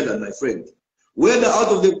 I'm better than my friend. Whether out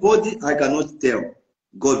of the body, I cannot tell.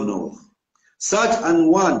 God knows. Such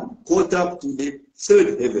an one caught up to the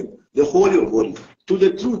third heaven, the Holy of Holies, to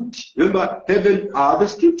the truth. Remember, heaven are the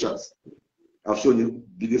scriptures. I've shown you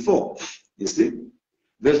before. You see?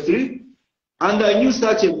 Verse 3, and I knew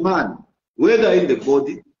such a man, whether in the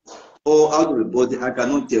body or out of the body, I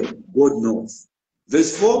cannot tell. God knows.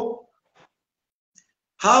 Verse 4,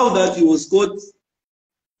 how that he was caught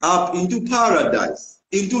up into paradise,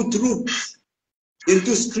 into truth,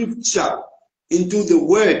 into scripture, into the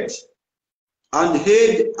word, and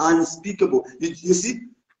heard unspeakable. You see,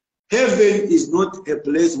 heaven is not a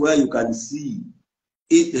place where you can see.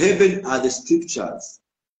 Heaven are the scriptures.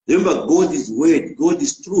 Remember, God is word, God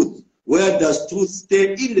is truth. Where does truth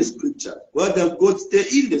stay? In the scripture? Where does God stay?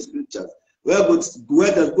 In the scriptures? Where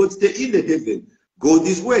does God stay? In the heaven? God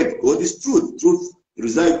is word, God is truth. Truth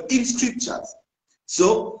resides in scriptures.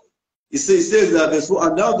 So it says that verse 4,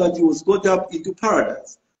 and now that he was caught up into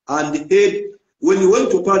paradise, and he heard, when he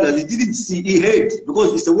went to paradise, he didn't see, he heard,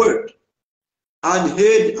 because it's a word, and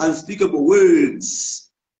heard unspeakable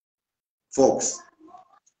words, folks,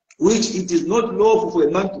 which it is not lawful for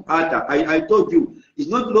a man to utter. I told you, it's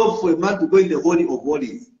not lawful for a man to go in the Holy of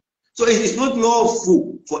Holies. So it is not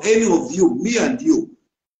lawful for any of you, me and you,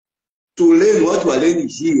 to learn what we are learning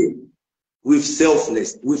here with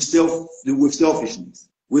selfishness, with emotions.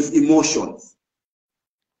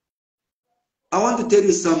 I want to tell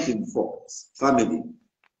you something, folks, family.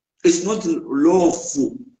 It's not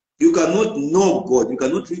lawful. You cannot know God, you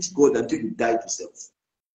cannot reach God until you die to self.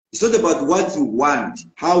 It's not about what you want,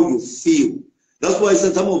 how you feel. That's why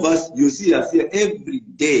some of us, you see us here every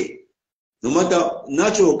day. No matter,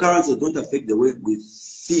 natural occurrences don't affect the way we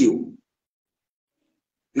feel.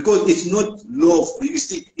 Because it's not love. You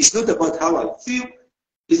see, it's not about how I feel.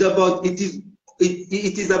 It's about, it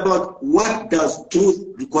is about what does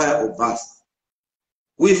truth require of us.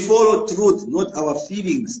 We follow truth, not our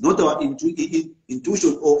feelings, not our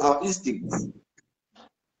intuition or our instincts.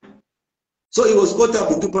 So he was caught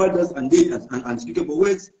up into paradise and did unspeakable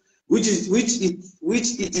words, which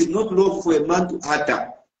it is not lawful for a man to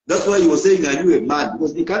utter. That's why he was saying, I knew a man,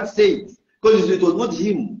 because he can't say it, because it was not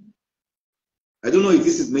him. I don't know if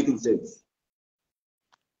this is making sense.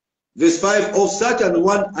 Verse 5, of such an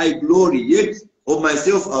one I glory, yet of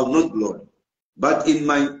myself I will not glory, but in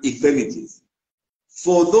my infirmities.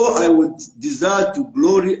 For though I would desire to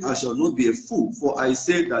glory, I shall not be a fool, for I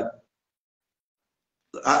say that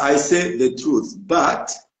I say the truth,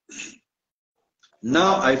 but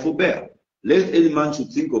now I forbear, lest any man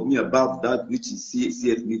should think of me above that which he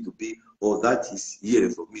seeth me to be, or that is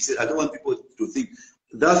heareth from me. He said, I don't want people to think.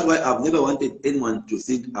 That's why I've never wanted anyone to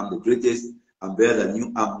think I'm the greatest, I'm better than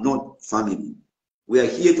you. I'm not family. We are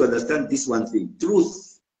here to understand this one thing.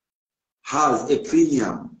 Truth has a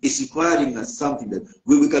premium. It's requiring us something that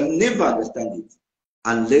we can never understand it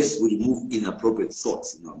unless we remove inappropriate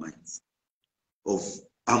thoughts in our minds of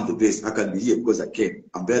I'm the best, I can be here because I can,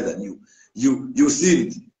 I'm better than you. You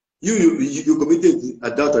sinned. You committed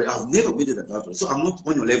adultery. I've never committed adultery, so I'm not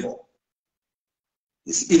on your level.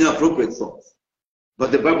 It's inappropriate thoughts.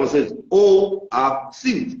 But the Bible says all are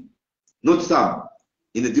sinned. Not some,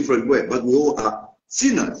 in a different way, but we all are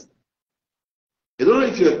sinners. I don't know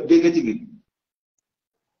if you're getting it.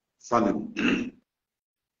 Family.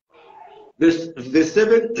 Verse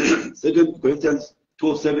 7, 2 Corinthians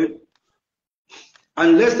 12:7.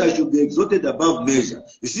 Unless I should be exalted above measure.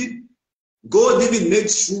 You see, God even made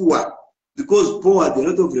sure, because Paul had a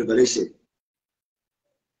lot of revelation,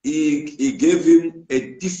 he gave him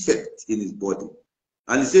a defect in his body.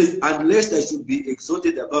 And he says, unless I should be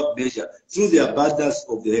exalted above measure through the abundance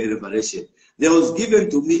of the revelation, there was given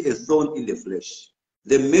to me a thorn in the flesh,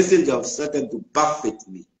 the messenger of Satan to buffet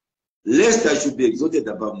me, lest I should be exalted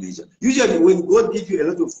above measure. Usually when God gives you a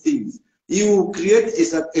lot of things, he will create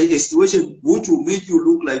a situation which will make you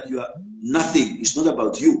look like you are nothing. It's not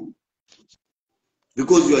about you.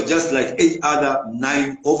 Because you are just like any other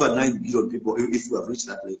over 9 billion people if you have reached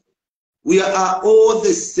that level. We are all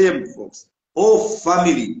the same, folks. All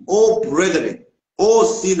family, all brethren, all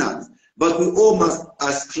sinners. But we all must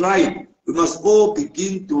ascribe, we must all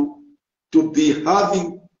begin to be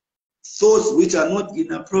having thoughts which are not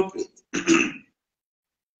inappropriate.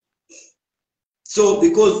 So,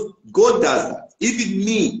 because God does that, even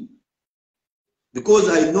me, because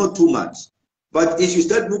I know too much. But if you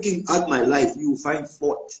start looking at my life, you will find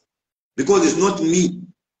fault. Because it's not me,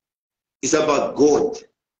 it's about God.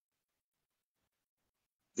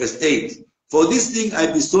 Verse 8. For this thing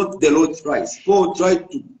I besought the Lord thrice. Paul tried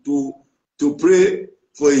to pray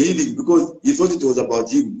for a healing because he thought it was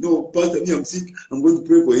about him. No, Pastor, me, I'm sick, I'm going to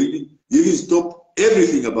pray for healing. You even stop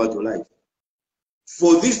everything about your life.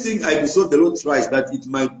 For this thing I besought the Lord thrice, that it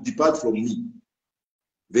might depart from me.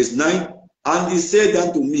 Verse 9. And he said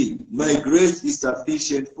unto me, my grace is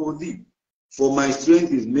sufficient for thee, for my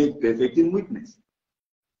strength is made perfect in weakness.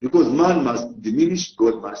 Because man must diminish,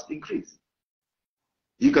 God must increase.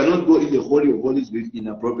 You cannot go in the Holy of Holies with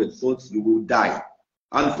inappropriate thoughts, you will die.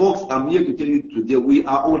 And folks, I'm here to tell you today, we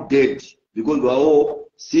are all dead because we are all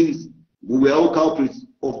sins, we are all culprits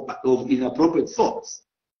of inappropriate thoughts.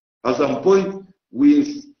 At some point, we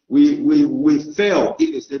fail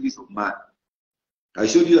in the service of man. I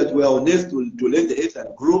showed you that we are on earth to let the earth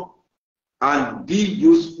and grow and be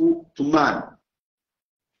useful to man.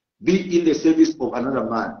 Be in the service of another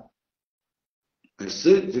man. I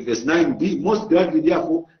said, verse 9b, most gladly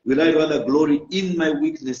therefore will I rather glory in my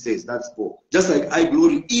weaknesses. That's Paul. Just like I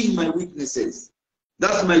glory in my weaknesses.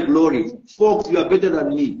 That's my glory. Folks, you are better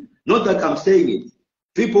than me. Not that I'm saying it.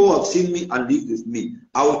 People who have seen me and lived with me,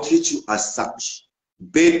 I will treat you as such.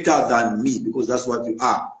 Better than me, because that's what you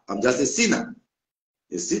are. I'm just a sinner.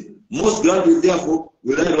 You see? Most gladly therefore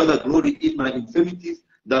will I rather glory in my infirmities,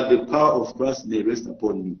 that the power of Christ may rest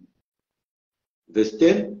upon me. Verse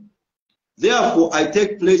 10. Therefore, I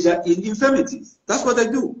take pleasure in infirmities. That's what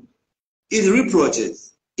I do. In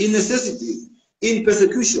reproaches, in necessities, in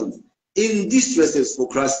persecutions, in distresses for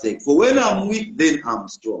Christ's sake. For when I'm weak, then I'm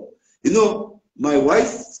strong. You know, my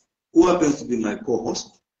wife, who happens to be my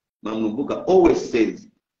co-host, Mama Mbuka, always says,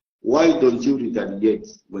 why don't you retaliate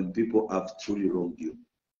when people have truly wronged you?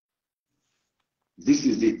 This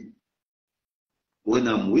is it. When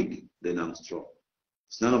I'm weak, then I'm strong.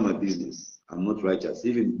 It's none of my business. I'm not righteous.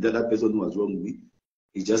 Even the other person who has wronged me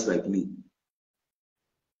is just like me.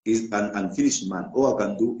 He's an unfinished man. All I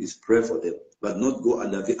can do is pray for them, but not go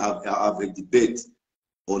and have a debate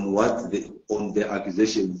on the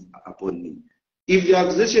accusations upon me. If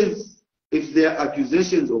their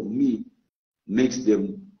accusations of me makes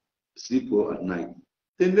them sleep well at night,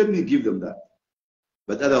 then let me give them that.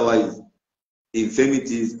 But otherwise,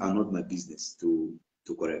 infirmities are not my business to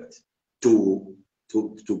correct, to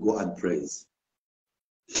go and praise.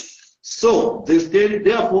 So,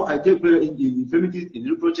 therefore, I take pleasure in infirmities, in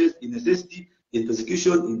reproaches, in necessity, in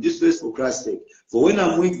persecution, in distress for Christ's sake. For when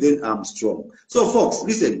I'm weak, then I'm strong. So, folks,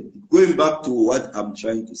 listen, going back to what I'm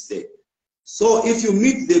trying to say. So, if you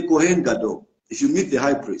meet the Kohen Gadol, if you meet the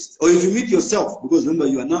high priest, or if you meet yourself, because remember,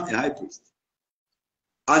 you are not a high priest,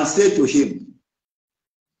 and say to him,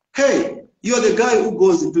 hey, you're the guy who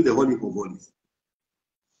goes into the Holy of Holies.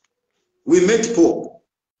 We met Paul.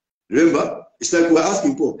 Remember, it's like we're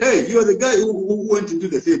asking Paul, hey, you're the guy who went into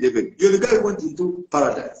the third heaven. You're the guy who went into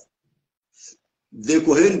paradise. The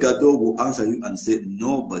Kohen Gadol will answer you and say,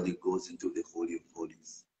 nobody goes into the Holy of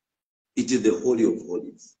Holies. It is the Holy of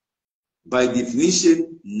Holies. By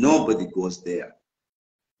definition, nobody goes there.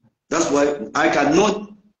 That's why I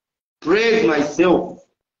cannot praise myself.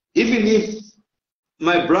 Even if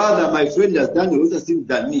my brother, my friend has done worse things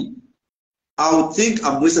than me, I would think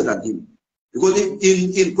I'm worse than him. Because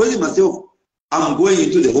in praising myself, I'm going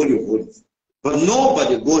into the Holy of Holies. But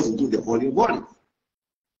nobody goes into the Holy of Holies.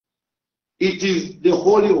 It is the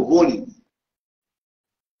Holy of Holies.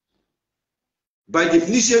 By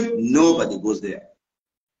definition, nobody goes there.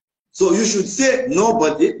 So you should say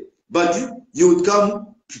nobody, but you would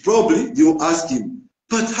come, probably you ask him,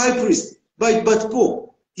 but high priest, but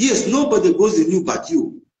Paul, yes, nobody goes in you but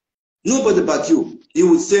you. Nobody but you. He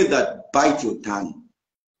would say that, bite your tongue.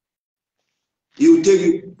 He will tell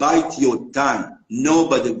you, bite your tongue.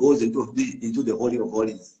 Nobody goes into the Holy of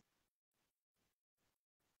Holies.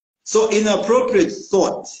 So inappropriate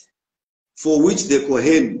thought for which the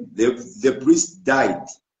Kohen, the priest died,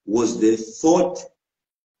 was the thought,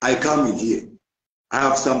 I come in here. I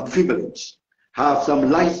have some privilege. I have some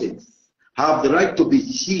license. I have the right to be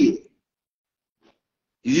here.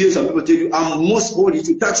 You hear some people tell you, I'm most holy. If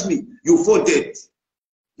you touch me, you fall dead.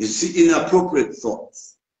 You see, inappropriate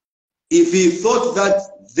thoughts. If he thought that,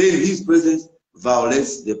 then his presence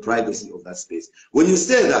violates the privacy of that space. When you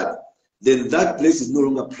say that, then that place is no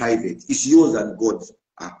longer private. It's yours and God's.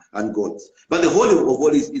 But the Holy of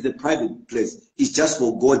Holies is a private place. It's just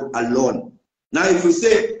for God alone. Now, if you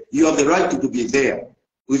say you have the right to be there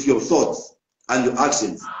with your thoughts and your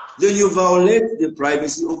actions, then you violate the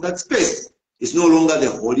privacy of that space. It's no longer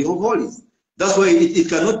the Holy of Holies. That's why it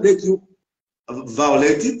cannot let you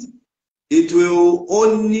violate it. It will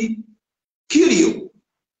only kill you.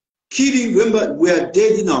 Killing, remember, we are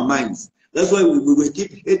dead in our minds. That's why we will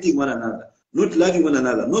keep hating one another, not loving one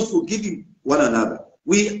another, not forgiving one another.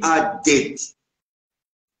 We are dead.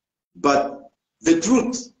 But the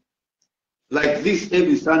truth, like this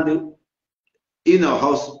every Sunday in our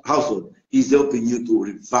household, is helping you to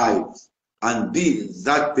revive and be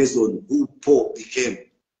that person who Paul became.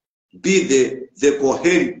 Be the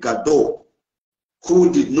Kohen Gadol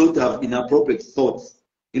who did not have inappropriate thoughts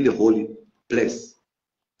in the holy place.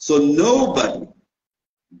 So nobody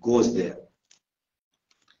goes there.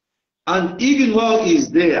 And even while he's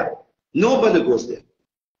there, nobody goes there.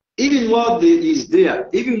 Even while he is there,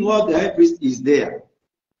 even while the high priest is there,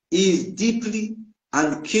 he is deeply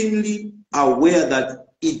and keenly aware that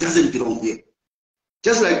he doesn't belong here.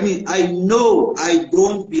 Just like me, I know I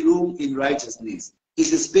don't belong in righteousness.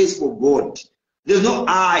 It's a space for God. There's no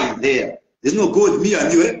I there. There's no God, me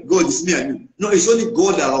and you. Eh? God is me and you. No, it's only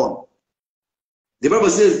God alone. The Bible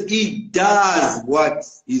says he does what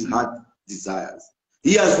his heart desires.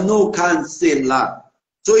 He has no counselor.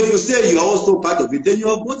 So if you say you are also part of it, then you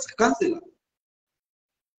have God's counselor.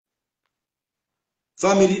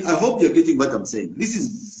 Family, I hope you're getting what I'm saying. This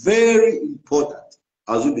is very important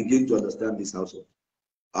as we begin to understand this household.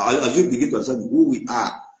 As we begin to understand who we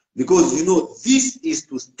are. Because you know, this is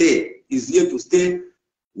to stay, is here to stay.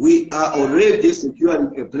 We are already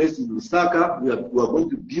securing a place in Lusaka. We are going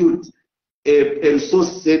to build a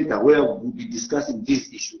resource center where we'll be discussing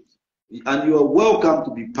these issues. And you are welcome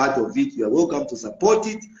to be part of it. You are welcome to support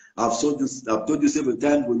it. I've told you several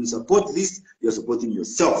times, when you support this, you're supporting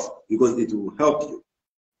yourself because it will help you.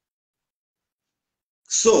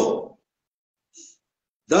 So,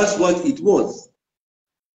 that's what it was.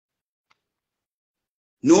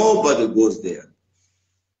 Nobody goes there.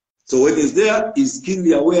 So when he's there, he's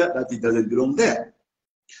keenly aware that he doesn't belong there.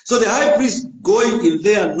 So the high priest going in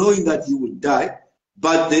there knowing that he would die,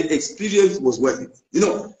 but the experience was worth it. You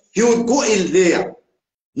know, he would go in there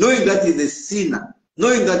knowing that he's a sinner,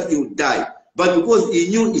 knowing that he would die, but because he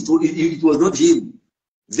knew it was not him,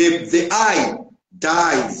 the I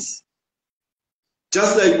dies.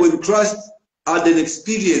 Just like when Christ had an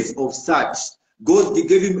experience of such, God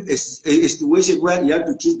gave him a situation where he had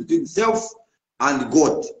to choose between himself and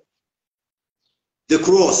God. The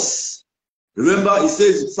cross. Remember, he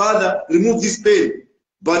says, Father, remove this pain.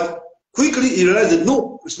 But quickly he realized that,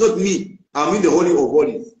 no, it's not me. I'm in the Holy of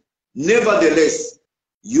Holies. Nevertheless,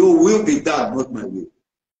 your will be done, not my will.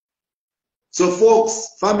 So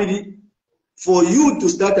folks, family, for you to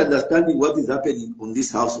start understanding what is happening on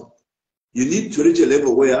this household, you need to reach a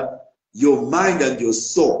level where your mind and your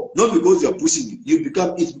soul, not because you're pushing it, it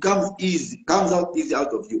becomes easy, comes out easy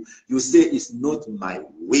out of you. You say, it's not my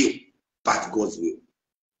will, but God's will.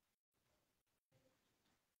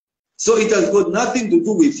 So it has got nothing to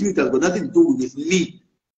do with you, it has got nothing to do with me.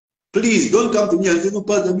 Please don't come to me and say, no,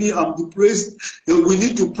 Pastor, me, I'm depressed. We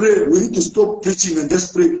need to pray. We need to stop preaching and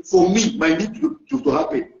just pray. For me, my need to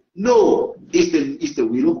happen. No, it's the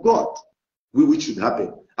will of God which should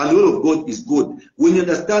happen. And the will of God is good. When you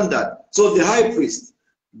understand that. So the high priest,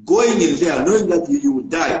 going in there, knowing that you would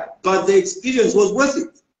die, but the experience was worth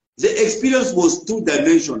it. The experience was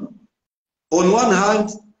two-dimensional. On one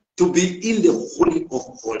hand, to be in the Holy of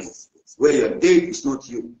Holies, where you're dead is not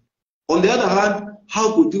you. On the other hand,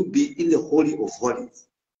 how could you be in the Holy of Holies?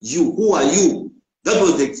 You, who are you? That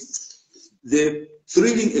was the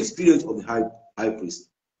thrilling experience of the high priest.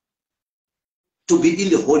 To be in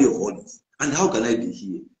the Holy of Holies. And how can I be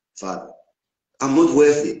here, Father? I'm not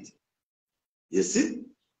worth it. You see?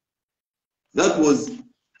 That was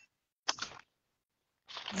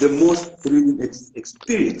the most thrilling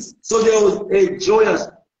experience. So there was a joyous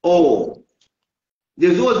awe.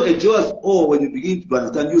 There was a joyous awe when you begin to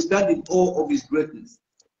understand. You stand in awe of his greatness.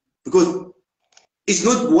 Because it's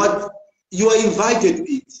not what you are invited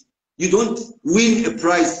to it. You don't win a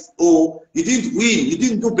prize, or you didn't win. You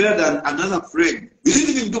didn't do better than another friend. You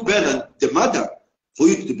didn't even do better than the mother for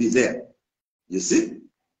you to be there. You see?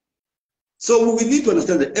 So we need to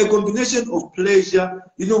understand that a combination of pleasure,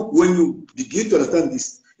 you know, when you begin to understand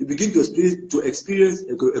this, you begin to experience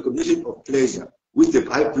a combination of pleasure, which the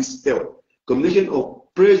high priest felt. Combination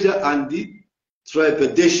of pleasure and the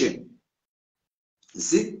trepidation. You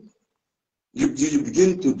see? You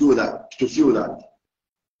begin to do that, to feel that.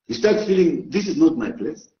 You start feeling, this is not my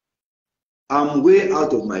place. I'm way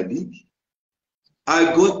out of my league. I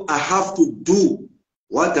have to do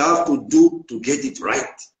what I have to do to get it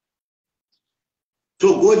right.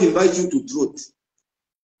 So God invites you to truth.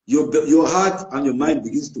 Your heart and your mind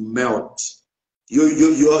begins to melt. Your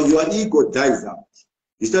ego dies out.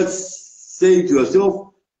 You start saying to yourself,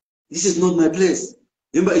 this is not my place.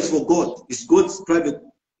 Remember, it's for God. It's God's private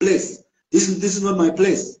place. This is not my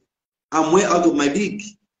place. I'm way out of my league.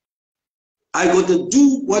 I got to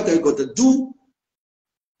do what I got to do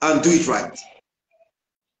and do it right.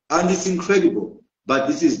 And it's incredible, but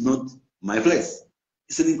this is not my place.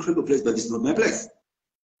 It's an incredible place, but it's not my place.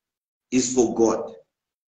 It's for God.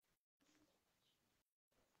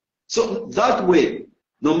 So that way,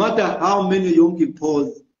 no matter how many Yom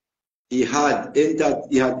Kippurs he had entered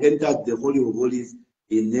the Holy of Holies,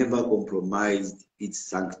 he never compromised its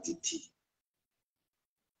sanctity.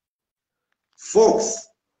 Folks,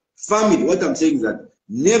 family, what I'm saying is that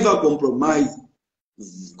never compromise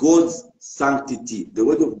God's sanctity, the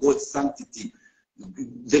word of God's sanctity,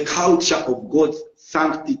 the culture of God's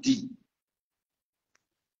sanctity.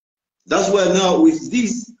 That's why now with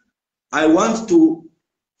this, I want to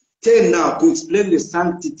turn now to explain the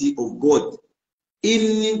sanctity of God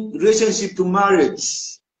in relationship to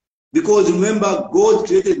marriage. Because remember, God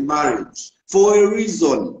created marriage for a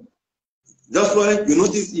reason. That's why you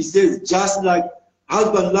notice he says, just like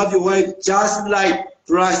husband love your wife, just like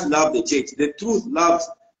Christ loved the church. The truth loves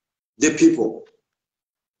the people.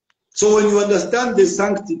 So when you understand the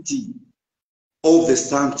sanctity of the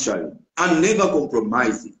sanctuary and never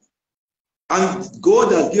compromise it, and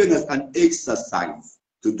God has given us an exercise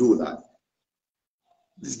to do that.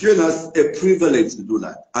 He's given us a privilege to do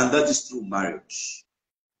that, and that is through marriage.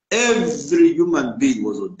 Every human being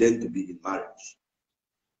was ordained to be in marriage.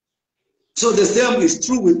 So the same is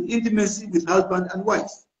true with intimacy with husband and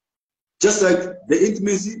wife. Just like the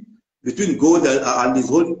intimacy between God and his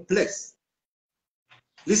holy place.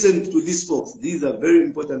 Listen to these folks. These are very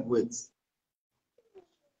important words.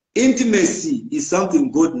 Intimacy is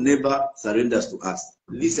something God never surrenders to us.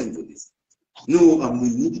 Listen to this. No, I'm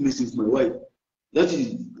in intimacy with my wife. That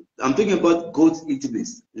is, I'm talking about God's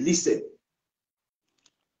intimacy. Listen.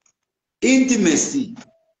 Intimacy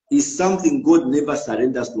is something God never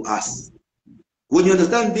surrenders to us. When you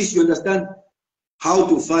understand this, you understand how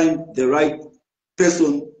to find the right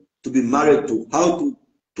person to be married to, how to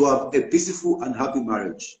have a peaceful and happy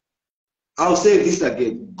marriage. I'll say this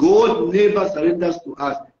again. God never surrenders to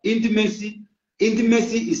us. Intimacy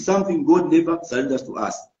is something God never surrenders to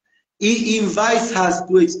us. He invites us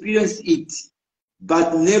to experience it,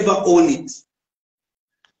 but never own it.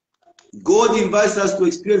 God invites us to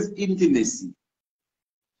experience intimacy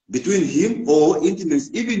between him, or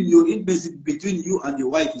intimacy. Even your intimacy between you and your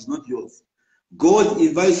wife is not yours. God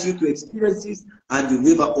invites you to experience it, and you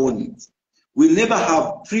never own it. We never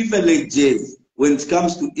have privileges when it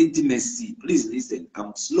comes to intimacy. Please listen,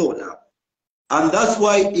 I'm slow now. And that's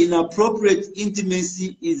why inappropriate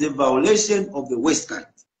intimacy is a violation of the West kind.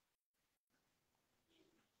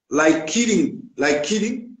 Like killing,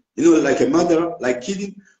 you know, like a murderer, like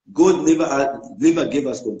killing, God never gave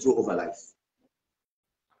us control over life.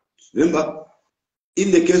 Remember,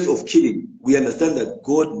 In the case of killing, we understand that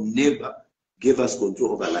God never gave us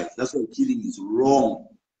control over life. That's why killing is wrong.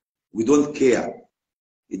 We don't care.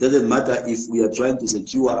 It doesn't matter if we are trying to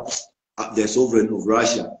secure the sovereign of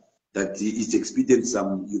Russia, that it's expedient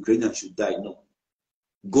some Ukrainians should die. No.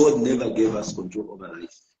 God never gave us control over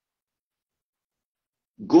life.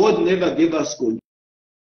 God never gave us control.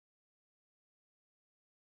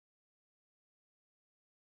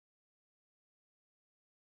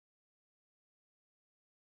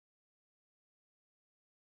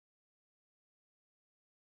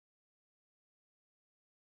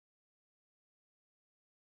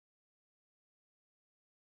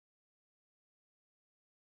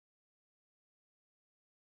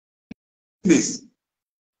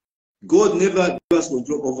 God never gave us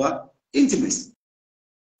control over intimacy.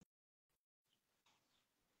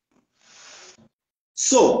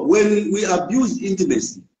 So when we abuse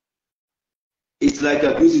intimacy, it's like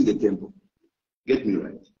abusing the temple. Get me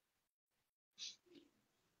right.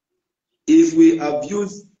 If we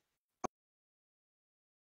abuse,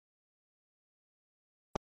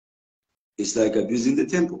 it's like abusing the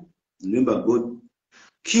temple. Remember, God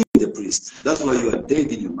killed the priest. That's why you are dead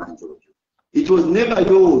in your mind. It was never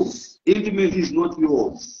yours. Intimacy is not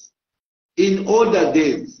yours. In older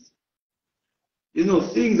days, you know,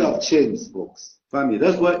 things have changed, folks. Family,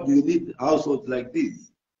 that's why you need households like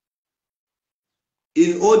this.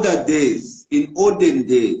 In older days, in olden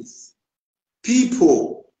days,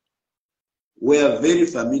 people were very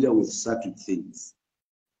familiar with sacred things.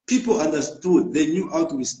 People understood, they knew how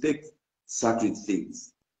to respect sacred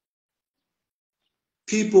things.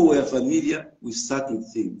 People were familiar with sacred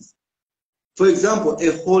things. For example,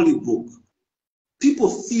 a holy book. People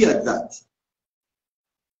feared that.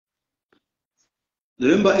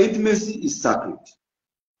 Remember, intimacy is sacred.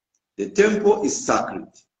 The temple is sacred.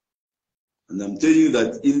 And I'm telling you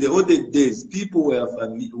that in the olden days, people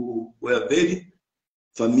were very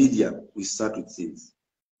familiar with sacred things.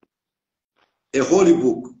 A holy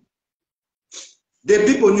book. The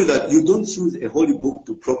people knew that you don't choose a holy book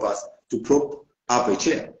to prop up a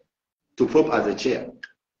chair, to prop as a chair.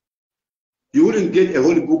 You wouldn't get a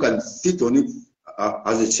holy book and sit on it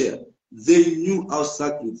as a chair. They knew how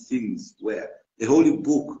sacred things were. A holy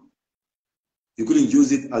book, you couldn't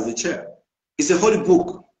use it as a chair. It's a holy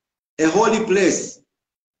book, a holy place.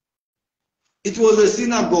 It was a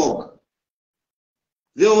synagogue.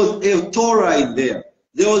 There was a Torah in there.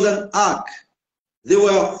 There was an ark. There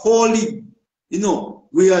were holy, you know,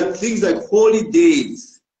 we had things like holy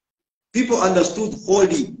days. People understood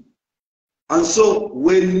holy. And so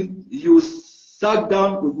when you sat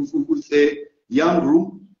down with a young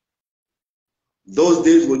room, those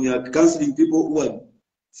days when you are counseling people who are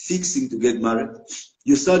fixing to get married,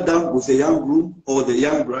 you sat down with a young groom or the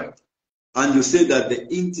young bride, and you say that the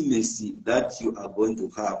intimacy that you are going to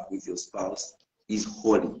have with your spouse is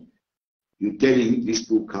holy. You're telling this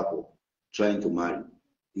two couple trying to marry,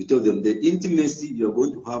 you tell them the intimacy you're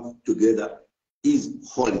going to have together is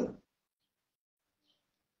holy.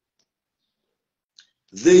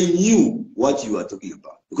 They knew what you are talking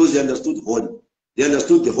about because they understood holy. They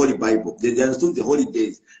understood the Holy Bible. They understood the holy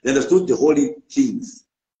days. They understood the holy things.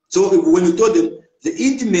 So when you told them the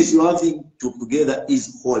intimacy you're having together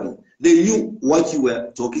is holy, they knew what you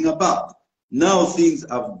were talking about. Now things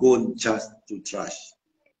have gone just to trash.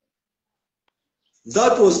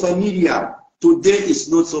 That was familiar. Today it's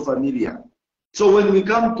not so familiar. So when we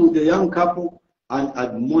come to the young couple and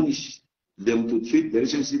admonish them to treat the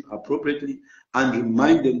relationship appropriately and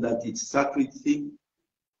remind them that it's a sacred thing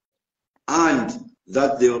and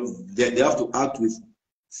that they have to act with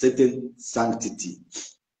certain sanctity.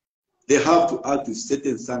 They have to act with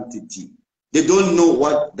certain sanctity. They don't know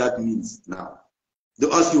what that means now. They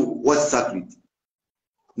ask you what's sacred.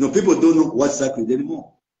 No, people don't know what's sacred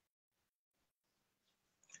anymore.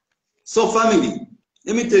 So family,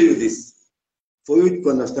 let me tell you this, for you to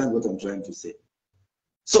understand what I'm trying to say.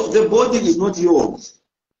 So the body is not yours.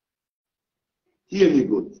 Hear me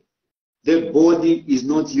good. The body is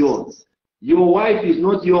not yours. Your wife is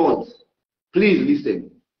not yours. Please listen.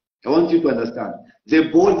 I want you to understand. The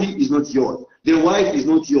body is not yours. The wife is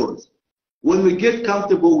not yours. When we get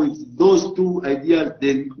comfortable with those two ideas,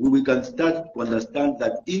 then we can start to understand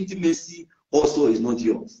that intimacy also is not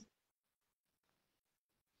yours.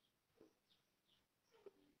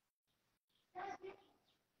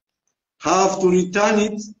 Have to return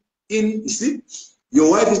it in, you see,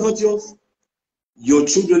 your wife is not yours. Your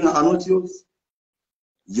children are not yours.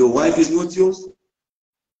 Your wife is not yours.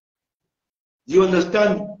 You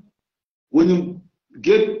understand? When you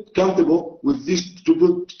get comfortable with these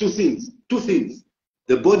two things,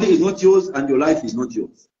 the body is not yours and your life is not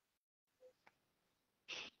yours.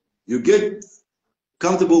 You get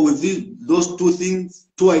comfortable with those two things,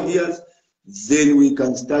 two ideas, then we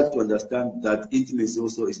can start to understand that intimacy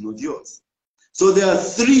also is not yours. So there are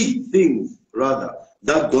three things, rather,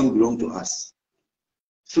 that don't belong to us.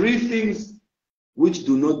 Three things which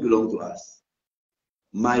do not belong to us.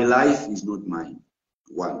 My life is not mine.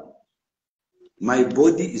 1. My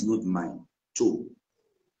body is not mine. 2.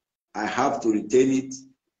 I have to retain it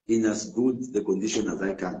in as good the condition as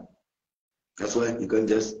I can. That's why you can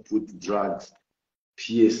just put drugs,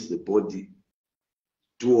 pierce the body,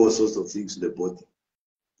 do all sorts of things to the body.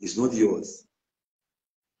 It's not yours.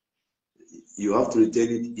 You have to retain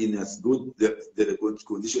it in as good the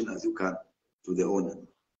condition as you can to the owner.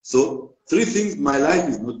 So, three things: my life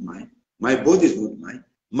is not mine, my body is not mine,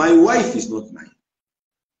 my wife is not mine.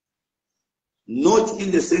 Not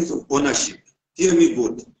in the sense of ownership. Hear me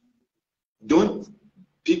good. Don't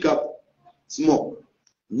pick up smoke.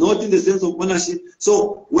 Not in the sense of ownership.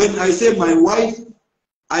 So, when I say my wife,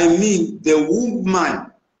 I mean the woman.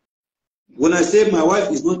 When I say my wife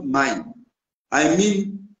is not mine, I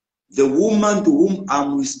mean the woman to whom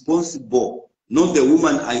I'm responsible, not the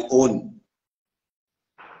woman I own.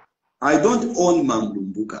 I don't own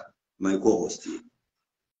Mamlumbuka, my co-host here.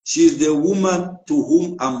 She is the woman to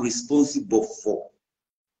whom I'm responsible for.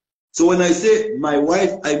 So when I say my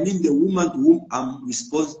wife, I mean the woman to whom I'm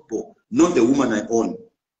responsible, not the woman I own.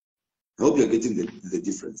 I hope you're getting the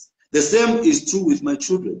difference. The same is true with my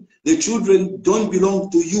children. The children don't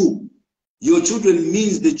belong to you. Your children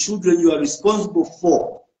means the children you are responsible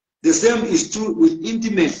for. The same is true with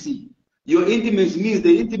intimacy. Your intimacy means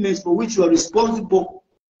the intimacy for which you are responsible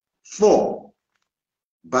for.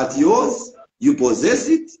 But yours, you possess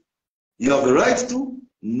it, you have the right to?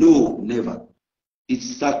 No, never.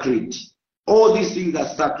 It's sacred. All these things are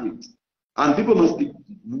sacred. And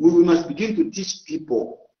we must begin to teach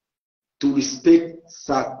people to respect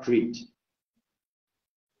sacred.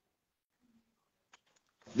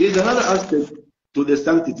 There's another aspect to the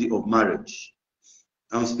sanctity of marriage.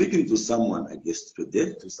 I'm speaking to someone, I guess,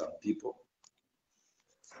 today, to some people.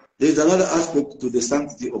 There's another aspect to the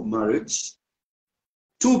sanctity of marriage.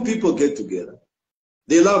 Two people get together,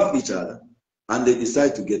 they love each other, and they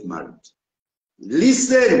decide to get married.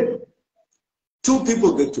 Listen, two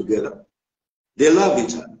people get together, they love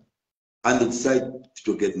each other, and they decide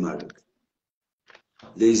to get married.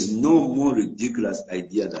 There is no more ridiculous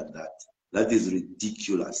idea than that. That is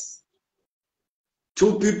ridiculous.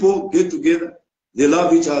 Two people get together, they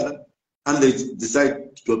love each other, and they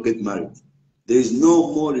decide to get married. There is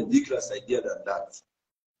no more ridiculous idea than that.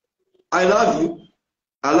 I love you.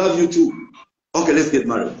 I love you too. Okay, let's get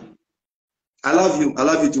married. I love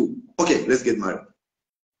you too. Okay, let's get married.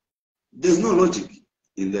 There's no logic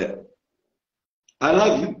in there. I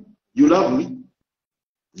love you, you love me,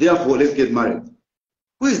 therefore let's get married.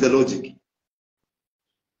 Who is the logic?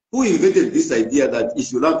 Who invented this idea that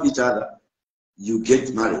if you love each other, you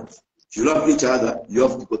get married? If you love each other, you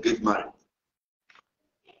have to get married.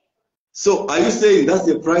 So are you saying that's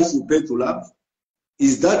the price you pay to love?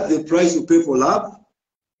 Is that the price you pay for love?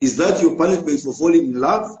 Is that your punishment for falling in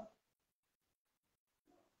love?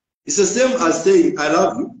 It's the same as saying, I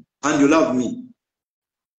love you and you love me.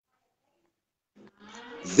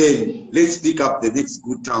 Then let's pick up the next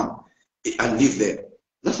good town and live there.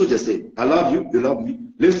 That's what you're saying. I love you, you love me.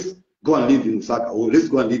 Let's go and live in Osaka, or let's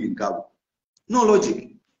go and live in Cabo. No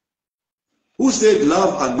logic. Who said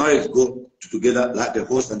love and marriage go together like a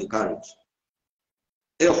horse and a carriage?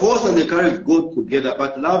 A horse and a carriage go together,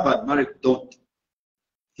 but love and marriage don't.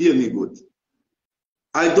 Hear me good.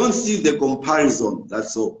 I don't see the comparison,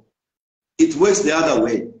 that's all. It works the other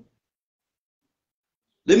way.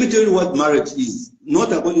 Let me tell you what marriage is,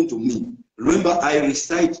 not according to me. Remember, I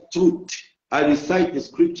recite truth. I recite the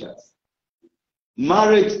scriptures.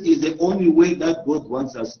 Marriage is the only way that God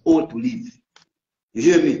wants us all to live. You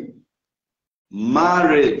hear me?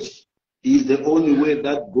 Marriage is the only way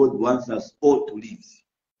that God wants us all to live.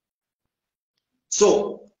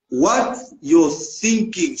 So, what your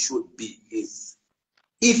thinking should be is,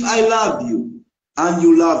 if I love you and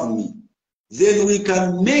you love me, then we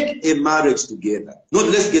can make a marriage together. Not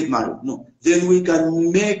let's get married. No. Then we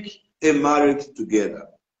can make a marriage together.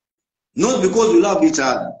 Not because we love each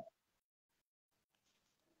other.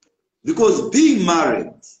 Because being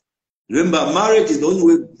married, remember, marriage is the only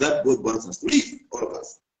way that God wants us to live, all of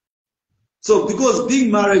us. So, because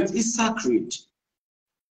being married is sacred.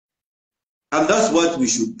 And that's what we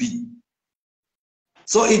should be.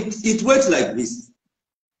 So, it works like this.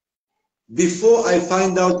 Before I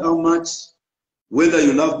find out how much, whether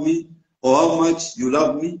you love me or how much you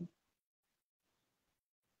love me,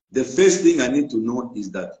 the first thing I need to know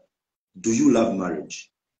is that, do you love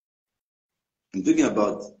marriage? I'm talking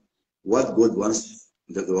about what God wants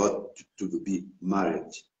the world to be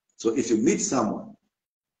marriage. So if you meet someone,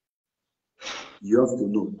 you have to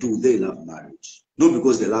know, do they love marriage? Not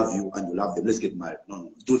because they love you and you love them, let's get married. No,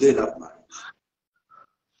 no. Do they love marriage?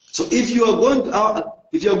 So if you are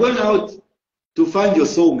going out to find your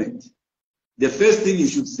soulmate, the first thing you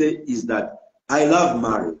should say is that I love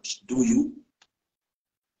marriage. Do you?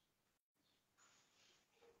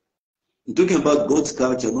 I'm talking about God's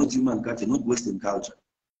culture, not human culture, not Western culture.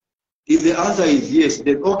 If the answer is yes,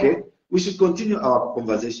 then okay, we should continue our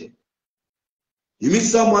conversation. You meet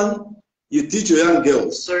someone, you teach your young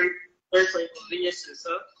girls. Sorry for inconvenience,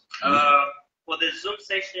 sir. For the Zoom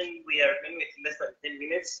session, we are running with less than 10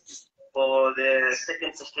 minutes for the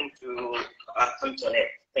second session to come to an end.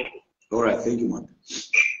 Thank you. All right, thank you, man.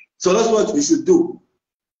 So that's what we should do.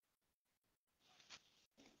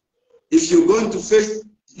 If you're going to face,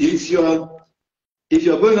 if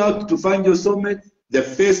you're going out to find your soulmate, the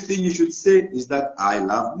first thing you should say is that I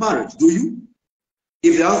love marriage. Do you?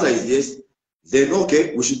 If the answer is yes, then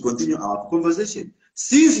okay, we should continue our conversation.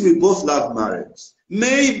 Since we both love marriage,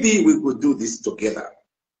 maybe we could do this together.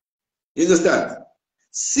 You understand?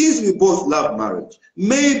 Since we both love marriage,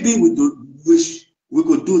 maybe we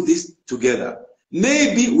could do this together.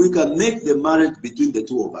 Maybe we can make the marriage between the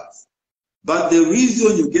two of us. But the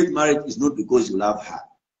reason you get married is not because you love her.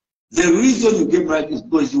 The reason you get married is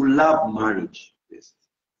because you love marriage. Yes.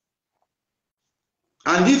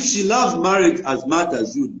 And if she loves marriage as much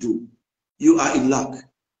as you do, you are in luck.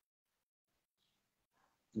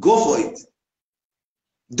 Go for it.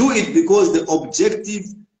 Do it because the objective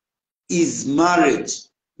is marriage,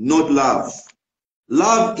 not love.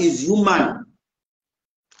 Love is human.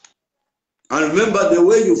 And remember, the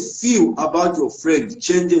way you feel about your friend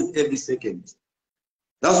changes every second.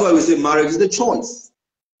 That's why we say marriage is the choice.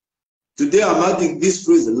 Today I'm adding this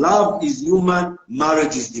phrase, love is human,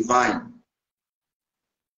 marriage is divine.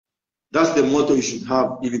 That's the motto you should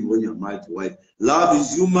have even when you're married to wife. Love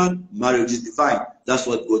is human, marriage is divine. That's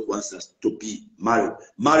what God wants us to be, married.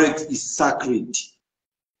 Marriage is sacred.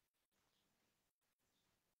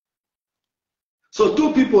 So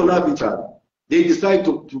two people love each other. They decide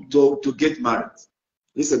to get married.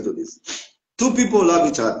 Listen to this. Two people love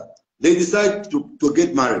each other. They decide to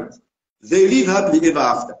get married. They live happily ever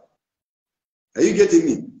after. Are you getting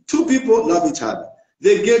me? Two people love each other.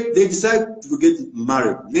 They decide to get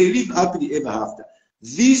married. They live happily ever after.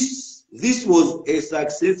 This was a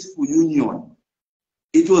successful union.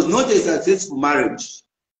 It was not a successful marriage.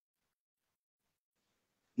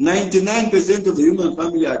 99% of the human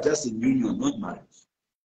family are just in union, not marriage.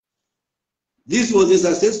 This was a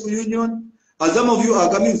successful union. And some of you are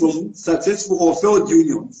coming from successful or failed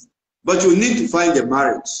unions. But you need to find a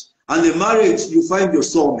marriage. And the marriage, you find your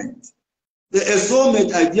soulmate. The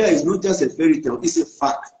soulmate idea is not just a fairy tale, it's a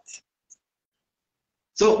fact.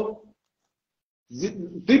 So,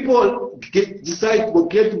 people decide to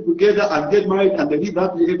get together and get married and they live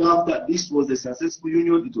happily ever after. This was a successful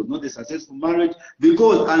union, it was not a successful marriage,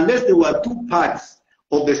 because unless there were two parts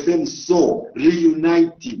of the same soul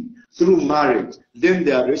reuniting through marriage, then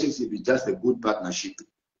their relationship is just a good partnership.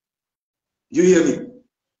 You hear me?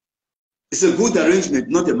 It's a good arrangement,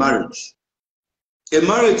 not a marriage. A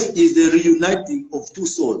marriage is the reuniting of two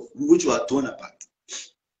souls which were torn apart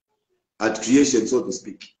at creation, so to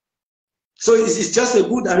speak. So it's just a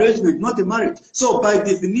good arrangement, not a marriage. So by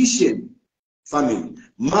definition, family,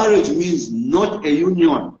 marriage means not a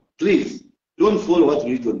union. Please, don't follow what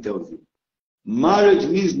religion tells you. Marriage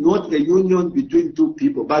means not a union between two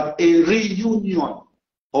people, but a reunion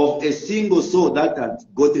of a single soul that has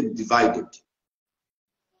gotten divided.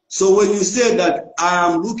 So when you say that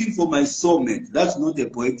I am looking for my soulmate, that's not a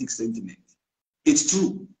poetic sentiment. It's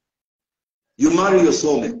true. You marry your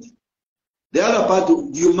soulmate. The other part,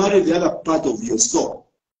 you marry the other part of your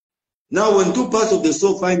soul. Now when two parts of the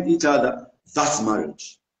soul find each other, that's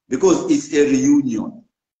marriage. Because it's a reunion.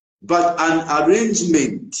 But an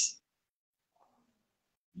arrangement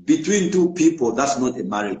between two people, that's not a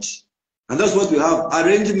marriage. And that's what we have,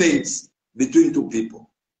 arrangements between two people.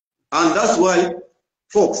 And that's why,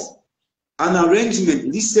 folks, an arrangement,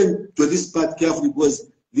 listen to this part carefully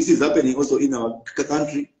because this is happening also in our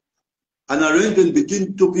country. An arrangement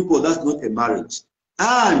between two people, that's not a marriage.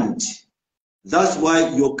 And that's why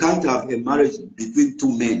you can't have a marriage between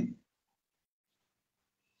two men.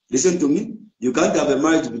 Listen to me. You can't have a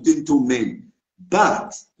marriage between two men.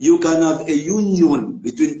 But you can have a union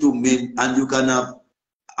between two men and you can have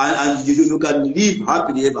you can live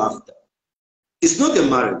happily ever after. It's not a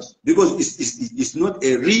marriage because it's not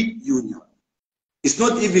a reunion. It's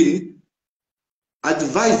not even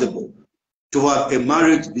advisable to have a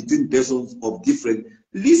marriage between persons of different.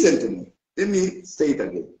 Listen to me. Let me say it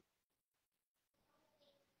again.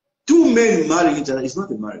 Two men marrying each other is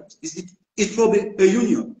not a marriage. It's probably a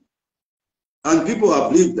union. And people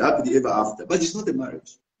have lived happily ever after, but it's not a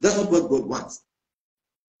marriage. That's not what God wants.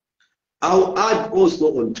 I'll add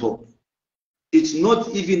also on top, it's not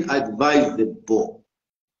even advisable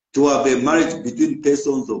to have a marriage between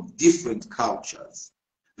persons of different cultures,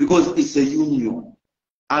 because it's a union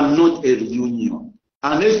and not a reunion,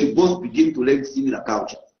 unless you both begin to learn similar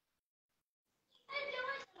cultures.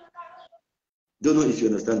 Don't know if you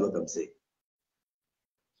understand what I'm saying.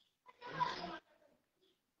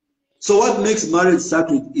 So what makes marriage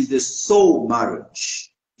sacred is the soul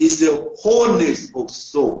marriage. It's the wholeness of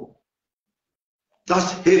soul.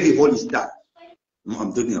 That's heavy, holy stuff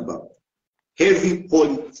I'm talking about. Heavy,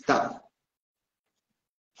 holy stuff.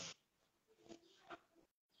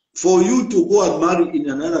 For you to go and marry in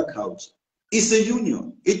another culture, it's a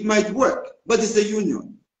union. It might work, but it's a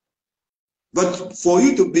union. But for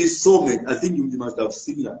you to be soulmate, I think you must have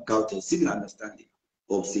similar culture, similar understanding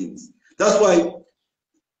of things. That's why,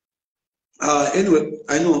 anyway,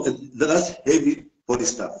 I know that's heavy, holy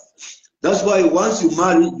stuff. That's why once you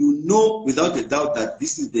marry, you know without a doubt that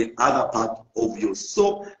this is the other part of your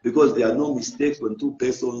soul, because there are no mistakes when two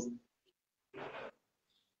persons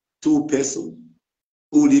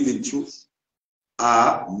who live in truth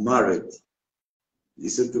are married.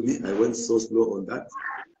 Listen to me, I went so slow on that.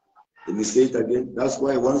 Let me say it again. That's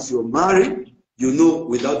why once you're married, you know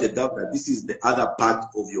without a doubt that this is the other part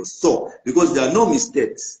of your soul, because there are no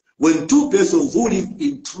mistakes. When two persons who live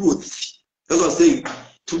in truth, that's what I'm saying,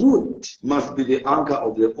 truth must be the anchor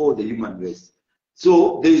of all the human race.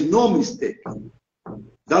 So there is no mistake.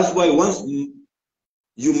 That's why once you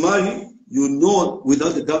marry, you know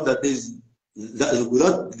without a doubt that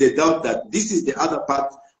without the doubt that this is the other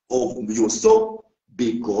part of your soul,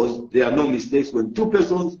 because there are no mistakes when two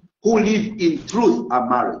persons who live in truth are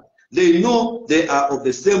married. They know they are of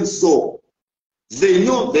the same soul. They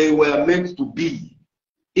know they were meant to be.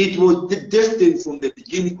 It was destined from the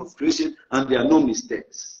beginning of creation, and there are no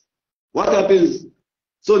mistakes. What happens?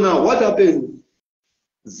 So now, what happens?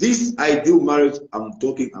 This ideal marriage I'm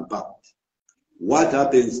talking about. What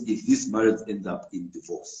happens if this marriage ends up in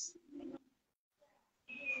divorce?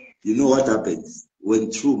 You know what happens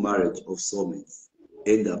when true marriage of soulmates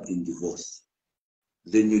end up in divorce?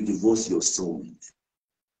 Then you divorce your soulmate.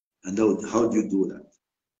 And how do you do that?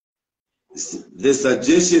 The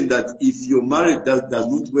suggestion that if your marriage does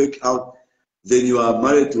not work out, then you are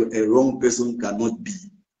married to a wrong person cannot be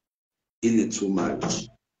in a true marriage.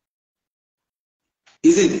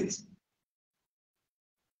 Isn't it?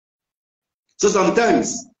 So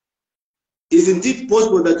sometimes, isn't it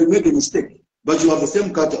possible that you make a mistake, but you have the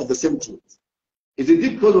same culture of the same truth? Isn't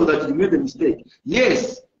it possible that you made a mistake?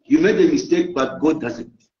 Yes, you made a mistake, but God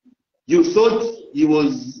doesn't. You thought he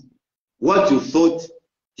was what you thought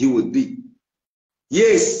he would be.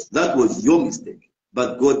 Yes, that was your mistake,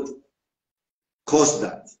 but God caused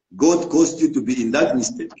that. God caused you to be in that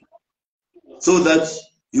mistake so that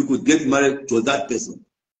you could get married to that person.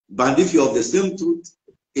 But if you have the same truth,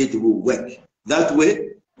 it will work. That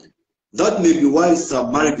way, that may be why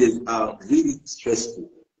some marriages are really stressful.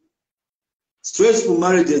 Stressful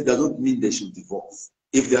marriages doesn't mean they should divorce.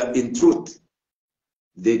 If they are in truth,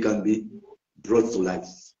 they can be brought to life.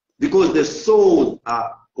 Because the souls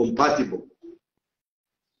are compatible.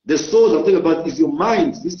 The souls I'm talking about is your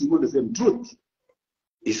mind listening on the same truth.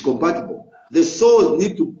 It's compatible. The souls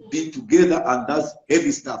need to be together, and that's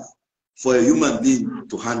heavy stuff for a human being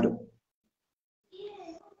to handle.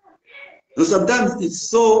 Now sometimes it's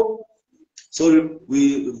so, sorry,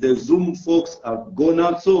 the Zoom folks have gone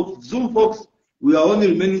out. So Zoom folks, we are only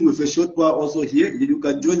remaining with a short while also here. You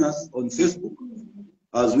can join us on Facebook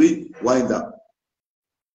as we wind up.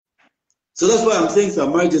 So that's why I'm saying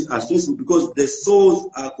some marriages are stressful, because the souls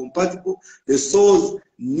are compatible. The souls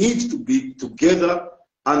need to be together,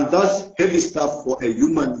 and that's heavy stuff for a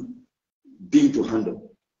human being to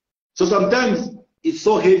handle. So sometimes it's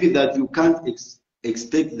so heavy that you can't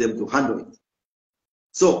expect them to handle it.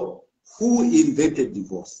 So who invented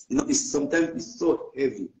divorce? You know, sometimes it's so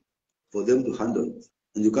heavy for them to handle it,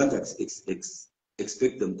 and you can't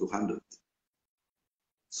expect them to handle it.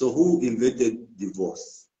 So who invented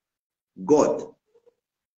divorce? God.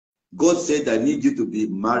 God said, I need you to be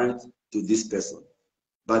married to this person.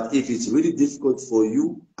 But if it's really difficult for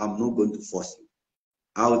you, I'm not going to force you.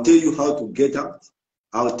 I'll tell you how to get out.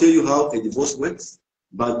 I'll tell you how a divorce works.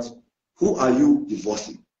 But who are you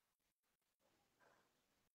divorcing?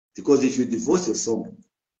 Because if you divorce your soul,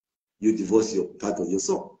 you divorce your part of your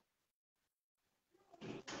soul.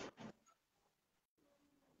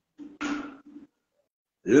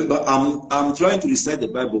 Remember, I'm trying to recite the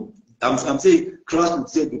Bible. I'm saying Christ would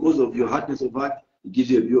say, because of your hardness of heart, it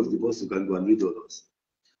gives you a view of divorce. You can go and read all those.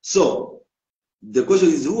 So the question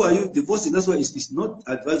is, who are you divorcing? That's why it's not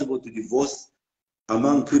advisable to divorce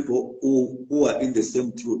among people who are in the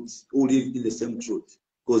same truth, who live in the same truth,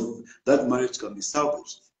 because that marriage can be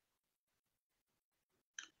salvaged.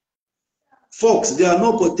 Folks, there are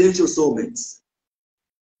no potential soulmates.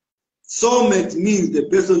 Soulmate means the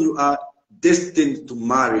person you are destined to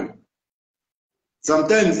marry.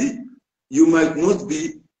 Sometimes you might not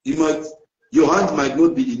be, your hand might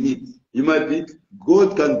not be in it. You might be,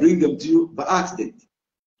 God can bring them to you by accident,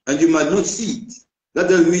 and you might not see it. That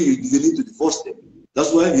doesn't mean you need to divorce them.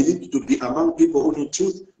 That's why you need to be among people who know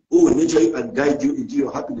truth, who will nurture you and guide you into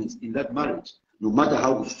your happiness in that marriage, no matter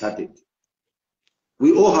how it started.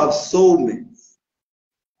 We all have soulmates,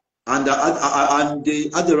 and at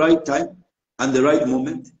the right time and the right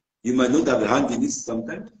moment, you might not have a hand in it.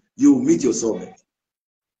 Sometimes you will meet your soulmate.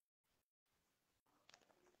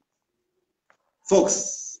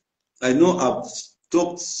 Folks, I know I've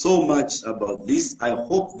talked so much about this. I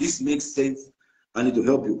hope this makes sense and it will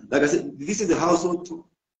help you. Like I said, this is the household too.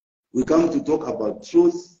 We come to talk about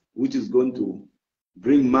truth, which is going to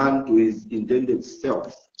bring man to his intended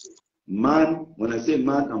self. Man, when I say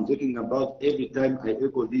man, I'm talking about, every time I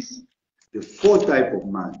echo this, the 4 types of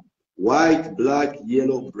man: white, black,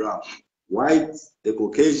 yellow, brown. White, the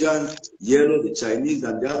Caucasians; yellow, the Chinese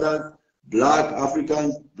and the others; black,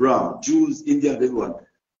 Africans; brown, Jews, Indians, everyone.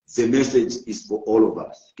 The message is for all of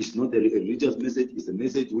us. It's not a religious message, it's a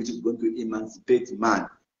message which is going to emancipate man.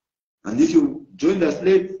 And if you joined us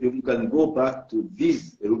late, you can go back to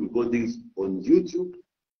these recordings on YouTube.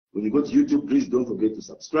 When you go to YouTube, please don't forget to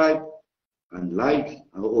subscribe and like,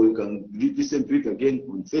 or you can listen to it again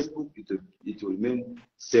on Facebook. It will remain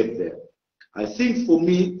saved there. I think for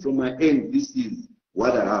me, from my end, this is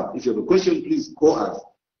what I have. If you have a question, please call us.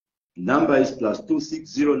 Number is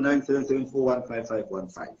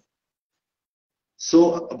 +2609774155515.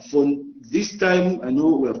 So for this time, I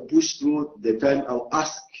know we have pushed through the time. I'll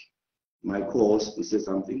ask my co-host to say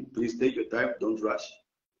something. Please take your time, don't rush.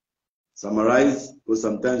 Summarize, because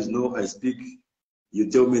sometimes, I speak, you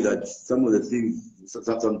tell me that some of the things,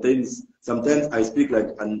 sometimes I speak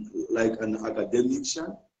like an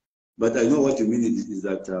academician, but I know what you mean is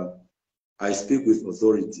that I speak with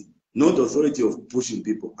authority. Not authority of pushing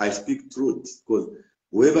people. I speak truth, because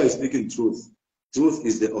whoever is speaking truth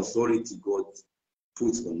is the authority God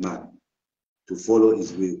puts on man to follow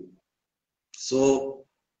his will. So,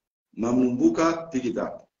 Mamumbuka, pick it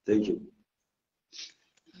up. Thank you.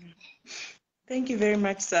 Thank you very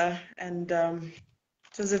much, sir. And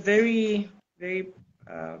it was a very, very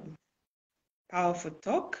powerful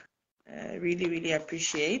talk. Really, really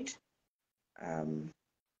appreciate.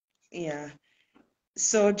 Yeah.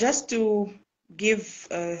 So just to give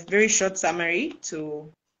a very short summary to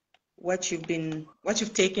what you've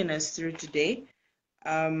taken us through today.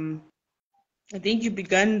 I think you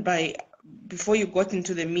began by, before you got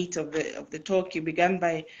into the meat of the talk, you began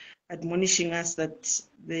by admonishing us that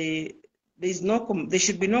there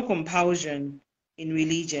should be no compulsion in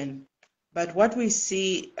religion. But what we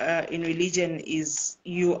see in religion is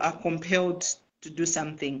you are compelled to do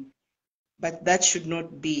something, but that should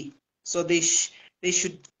not be. So there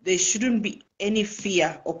shouldn't be any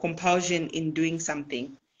fear or compulsion in doing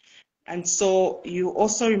something. And so you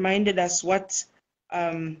also reminded us what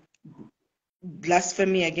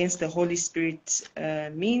blasphemy against the Holy Spirit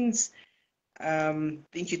means. I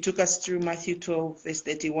think you took us through Matthew 12, verse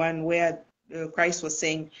 31, where Christ was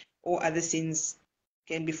saying all other sins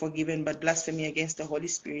can be forgiven, but blasphemy against the Holy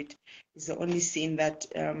Spirit is the only sin that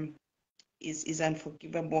is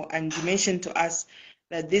unforgivable. And you mentioned to us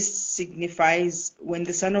that this signifies when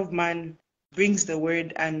the Son of Man brings the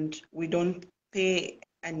word and we don't pay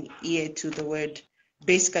an ear to the word.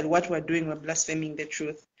 Basically, what we're doing, we're blaspheming the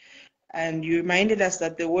truth. And you reminded us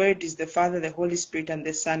that the word is the Father, the Holy Spirit, and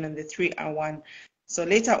the Son, and the 3 are one. So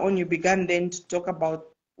later on, you began then to talk about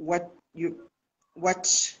what the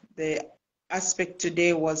aspect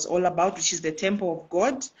today was all about, which is the temple of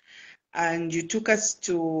God. And you took us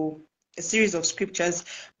to a series of scriptures,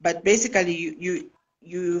 but basically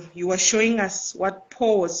you were showing us what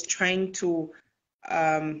Paul was trying to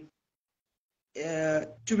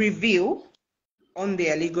reveal on the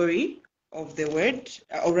allegory of the word,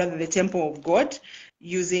 or rather the temple of God,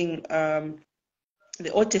 using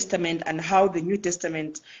the Old Testament and how the New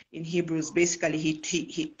Testament in Hebrews, basically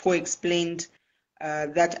Paul explained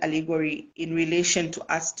that allegory in relation to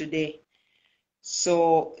us today.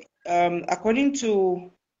 So according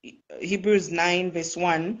to Hebrews 9 verse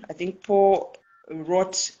 1, I think Paul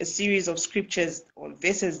wrote a series of scriptures or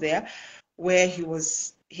verses there where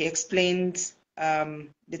he explained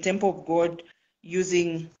the temple of God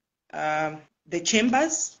using the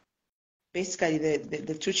chambers, basically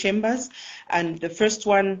the two chambers. And the first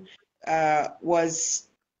one was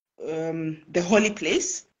the holy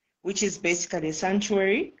place, which is basically a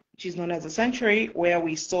sanctuary, which is known as a sanctuary, where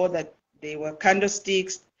we saw that there were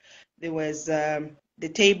candlesticks, there was the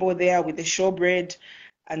table there with the showbread,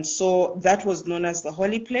 and so that was known as the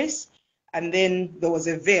holy place. And then there was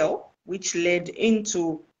a veil which led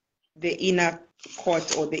into the inner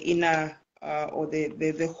court, or the inner or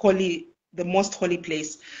the most holy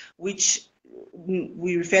place, which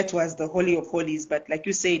we refer to as the Holy of Holies. But like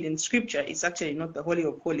you said in scripture, it's actually not the Holy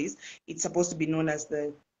of Holies. It's supposed to be known as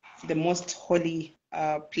the most holy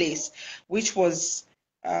place, which was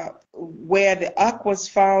where the ark was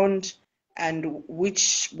found, and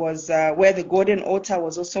which was where the golden altar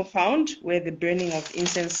was also found, where the burning of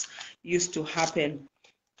incense used to happen.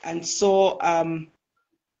 And so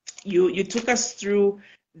you took us through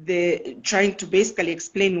trying to basically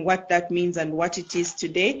explain what that means and what it is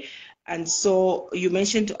today. And so you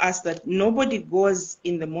mentioned to us that nobody goes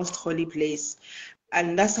in the most holy place,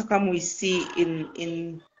 and that's how come we see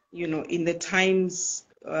in the times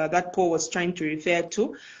that Paul was trying to refer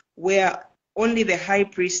to, where only the high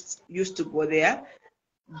priest used to go there.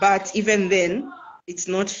 But even then, it's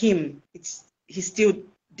not him. He still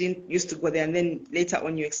didn't used to go there. And then later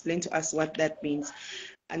on, you explained to us what that means.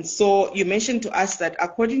 And so you mentioned to us that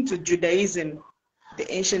according to Judaism,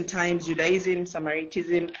 the ancient times, Judaism,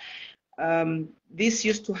 Samaritism, this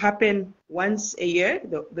used to happen once a year.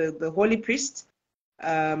 The holy priest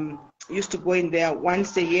used to go in there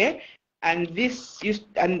once a year, and this used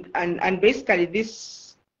and basically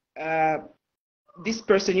this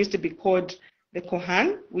person used to be called the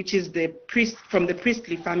Kohan, which is the priest from the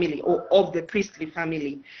priestly family, or of the priestly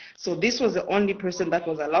family. So this was the only person that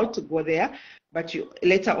was allowed to go there. But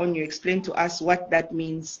later on you explained to us what that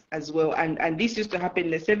means as well. And this used to happen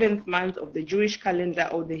in the 7th month of the Jewish calendar,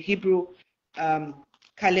 or the Hebrew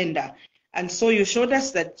calendar. And so you showed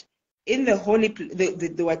us that in the holy,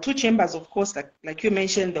 there were two chambers, of course, like you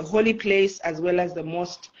mentioned, the holy place as well as the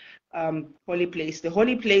most holy place. The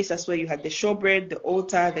holy place, that's where you had the showbread, the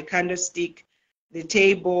altar, the candlestick, the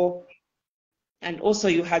table, and also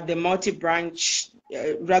you had the multi-branch,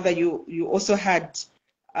 you also had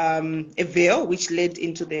a veil which led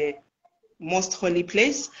into the most holy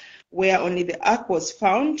place, where only the ark was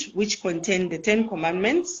found, which contained the 10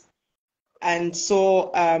 commandments. And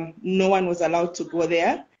so no one was allowed to go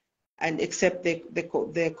there, and except the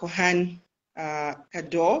Kohan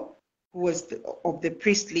Kador, who was of the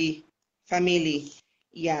priestly family.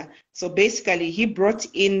 Yeah. So basically, he brought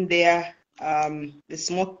in there the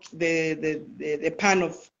smoke, the pan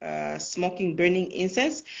of smoking, burning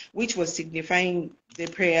incense, which was signifying the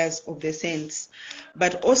prayers of the saints.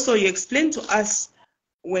 But also, you explained to us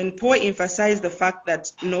when Paul emphasized the fact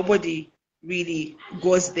that nobody really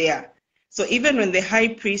goes there. So even when the high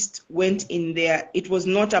priest went in there, it was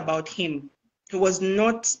not about him. He was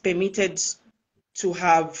not permitted to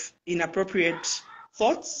have inappropriate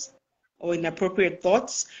thoughts or inappropriate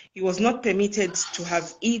thoughts. He was not permitted to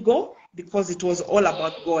have ego, because it was all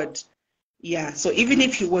about God. Yeah, so even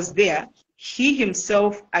if he was there, he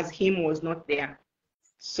himself as him was not there.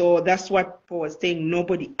 So that's what Paul was saying,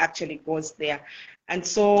 nobody actually goes there. And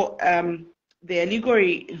so the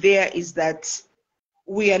allegory there is that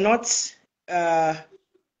we are not,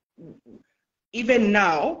 even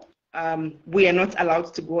now, we are not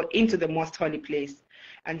allowed to go into the most holy place.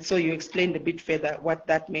 And so you explained a bit further what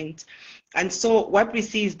that meant. And so what we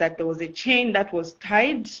see is that there was a chain that was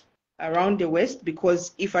tied around the waist,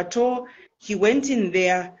 because if at all he went in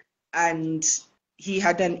there and he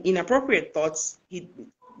had an inappropriate thoughts, he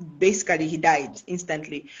died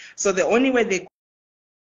instantly. So the only way they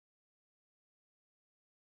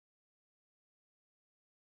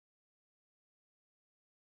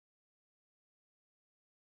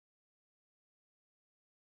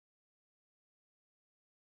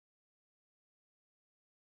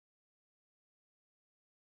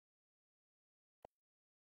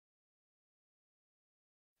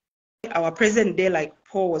our present day, like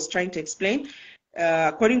Paul was trying to explain,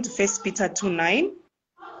 according to 1 Peter 2:9,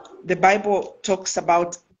 the Bible talks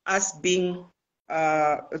about us being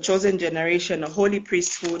a chosen generation, a holy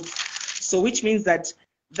priesthood. So which means that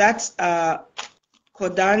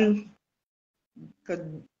Kodan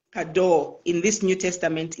Kador in this New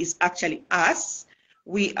Testament is actually us.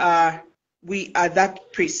 We are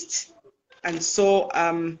that priest. And so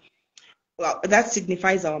that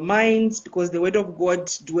signifies our minds, because the word of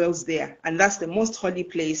God dwells there, and that's the most holy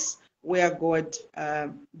place where God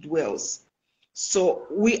dwells. So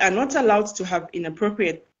we are not allowed to have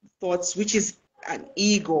inappropriate thoughts, which is an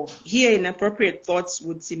ego. Here, inappropriate thoughts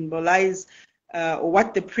would symbolize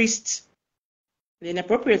what the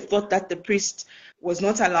inappropriate thought that the priest was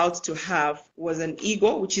not allowed to have was an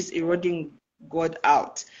ego, which is eroding God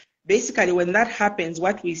out. Basically, when that happens,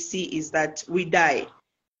 what we see is that we die,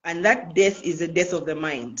 and that death is the death of the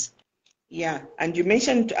mind. Yeah, and you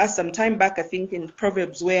mentioned to us some time back, I think in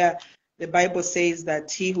Proverbs, where the Bible says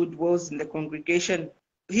that he who dwells in the congregation,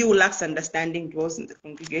 he who lacks understanding dwells in the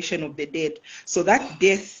congregation of the dead. So that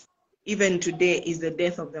death, even today, is the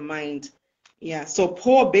death of the mind. Yeah, so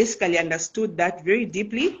Paul basically understood that very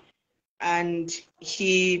deeply, and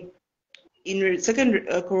he, in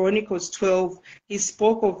 2 Chronicles 12, he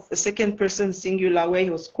spoke of a second person singular where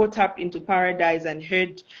he was caught up into paradise and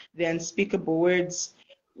heard the unspeakable words,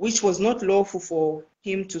 which was not lawful for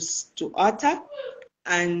him to utter.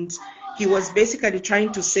 And he was basically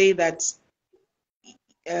trying to say that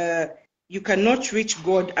you cannot reach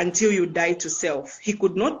God until you die to self. He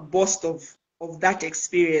could not boast of that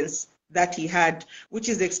experience that he had, which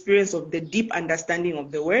is the experience of the deep understanding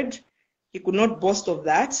of the word. He could not boast of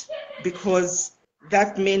that because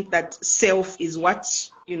that meant that self is what,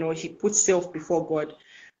 he put self before God.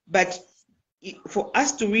 But for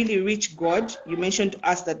us to really reach God, you mentioned to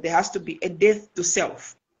us that there has to be a death to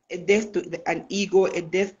self, a death to an ego, a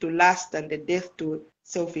death to lust, and a death to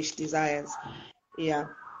selfish desires. Yeah.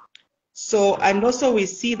 So, and also we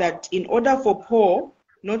see that in order for Paul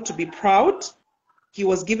not to be proud, he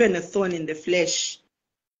was given a thorn in the flesh.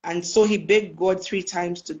 And so he begged God 3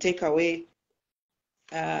 times to take away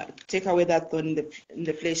that thorn in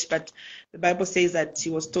the flesh. But the Bible says that he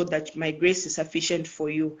was told that my grace is sufficient for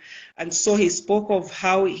you. And so he spoke of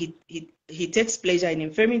how he takes pleasure in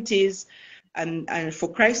infirmities and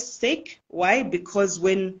for Christ's sake. Why? Because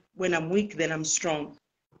when I'm weak, then I'm strong.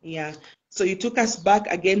 Yeah. So you took us back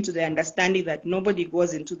again to the understanding that nobody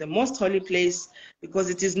goes into the most holy place because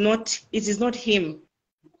it is not him,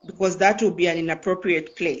 because that will be an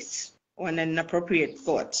inappropriate place or an inappropriate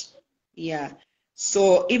thought. Yeah.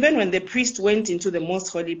 So even when the priest went into the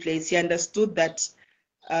most holy place, he understood that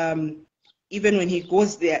even when he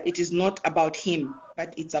goes there, it is not about him,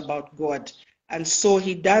 but it's about God. And so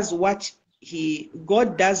God does what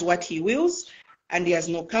he wills, and he has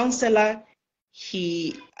no counselor.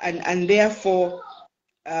 And therefore,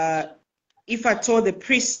 if at all the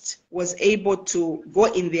priest was able to go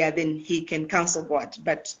in there, then he can counsel God,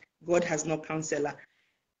 but God has no counselor.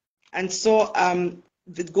 And so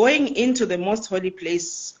the going into the most holy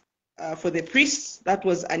place for the priests, that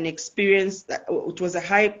was an experience, it was a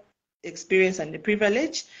high experience and a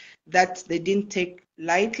privilege that they didn't take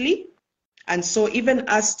lightly. And so even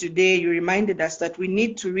us today, you reminded us that we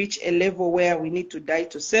need to reach a level where we need to die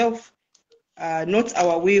to self, not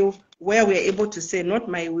our will, where we're able to say, not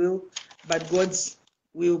my will, but God's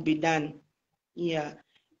will be done. Yeah.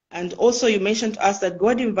 And also you mentioned to us that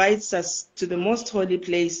God invites us to the most holy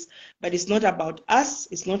place, but it's not about us.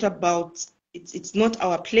 It's not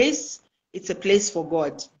our place. It's a place for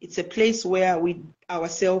God. It's a place where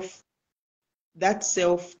that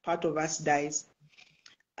self part of us dies.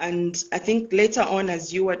 And I think later on,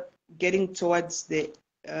 as you were getting towards the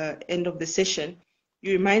end of the session,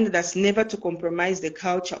 you reminded us never to compromise the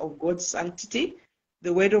culture of God's sanctity,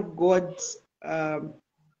 the word of God,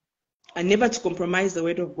 and never to compromise the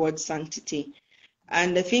word of God's sanctity.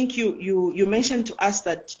 And I think you mentioned to us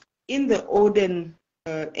that in the olden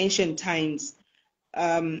ancient times,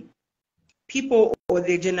 people or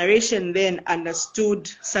the generation then understood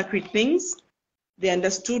sacred things. They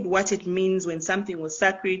understood what it means when something was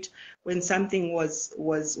sacred, when something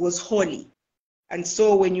was holy. And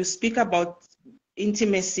so when you speak about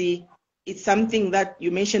intimacy, it's something that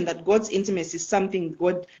you mentioned, that God's intimacy is something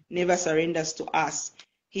God never surrenders to us.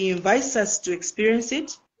 He invites us to experience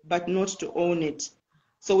it, but not to own it.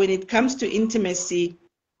 So when it comes to intimacy,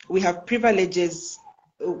 we have privileges.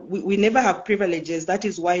 We never have privileges. That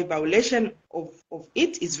is why violation of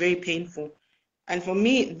it is very painful. And for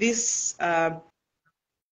me, this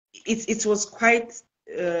it was quite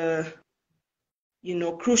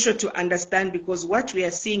crucial to understand, because what we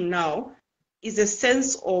are seeing now is a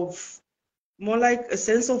sense of, more like a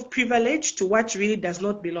sense of privilege to what really does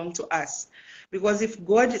not belong to us. Because if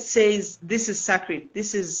God says this is sacred,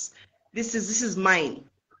 this is mine,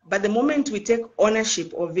 but the moment we take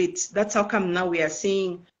ownership of it, that's how come now we are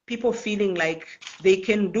seeing people feeling like they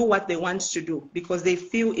can do what they want to do because they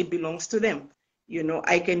feel it belongs to them.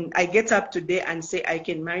 I get up today and say I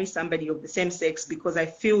can marry somebody of the same sex because I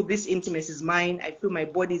feel this intimacy is mine. I feel my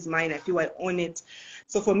body is mine. I feel I own it.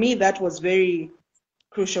 So for me, that was very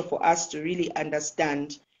crucial for us to really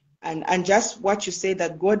understand. And just what you say,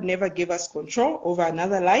 that God never gave us control over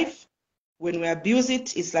another life. When we abuse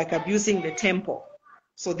it, it's like abusing the temple.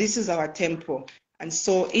 So this is our temple. And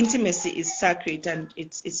so intimacy is sacred, and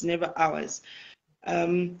it's never ours.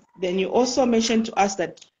 Then you also mentioned to us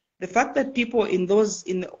that the fact that people in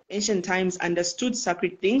the ancient times understood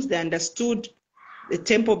sacred things, they understood the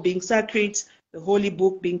temple being sacred, the holy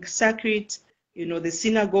book being sacred, the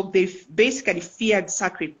synagogue, they basically feared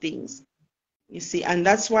sacred things. You see, and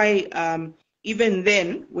that's why even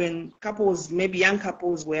then, when couples, maybe young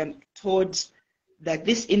couples, were told that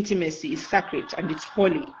this intimacy is sacred and it's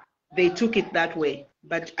holy, they took it that way.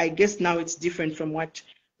 But I guess now it's different from what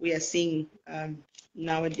we are seeing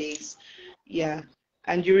nowadays. Yeah.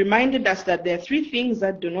 And you reminded us that there are 3 things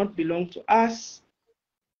that do not belong to us: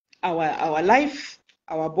 our life,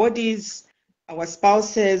 our bodies, our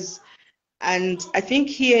spouses. And I think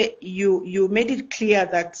here you made it clear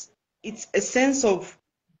that it's a sense of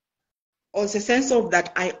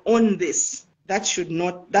that I own this. That's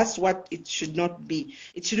what it should not be.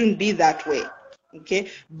 It shouldn't be that way. Okay?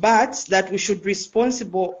 But that we should be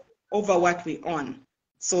responsible over what we own.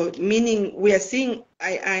 So meaning we are seeing,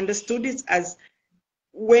 I understood it as,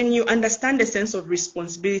 when you understand the sense of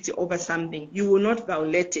responsibility over something, you will not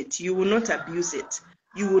violate it, you will not abuse it,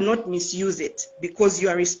 you will not misuse it, because you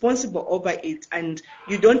are responsible over it and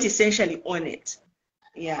you don't essentially own it.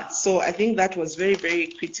 Yeah, so I think that was very, very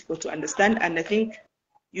critical to understand. And I think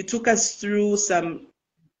you took us through some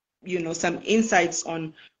insights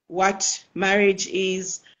on what marriage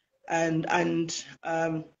is, and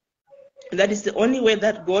that is the only way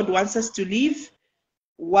that God wants us to live.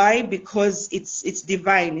 Why? Because it's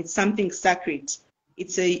divine. It's something sacred.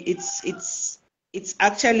 It's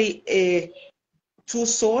actually a 2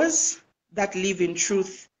 souls that live in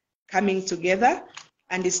truth coming together,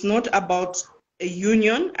 and it's not about a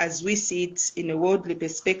union as we see it in a worldly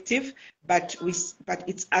perspective, but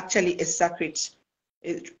it's actually a sacred.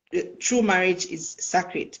 True marriage is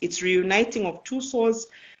sacred. It's reuniting of 2 souls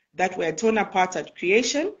that were torn apart at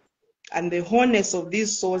creation, and the wholeness of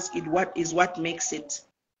these souls is what makes it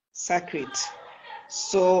sacred.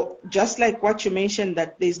 So just like what you mentioned,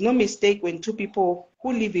 that there's no mistake when 2 people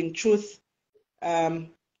who live in truth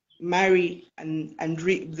marry and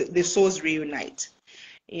the souls reunite.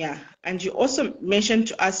 Yeah. And you also mentioned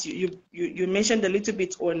to us, you mentioned a little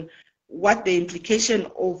bit on what the implication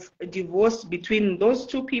of a divorce between those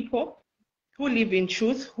 2 people who live in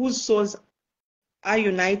truth, whose souls are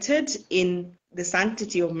united in the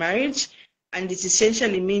sanctity of marriage, and it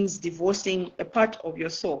essentially means divorcing a part of your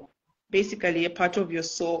soul. Basically, a part of your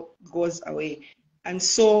soul goes away. And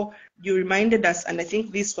so you reminded us, and I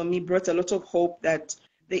think this for me brought a lot of hope, that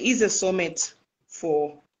there is a soulmate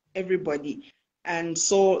for everybody. And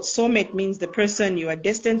so soulmate means the person you are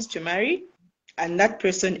destined to marry, and that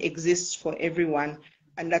person exists for everyone.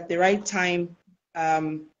 And at the right time,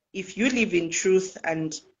 if you live in truth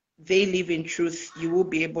and they live in truth, you will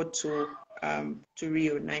be able to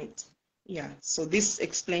reunite. Yeah. So this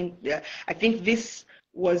explained. Yeah, I think this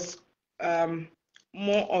was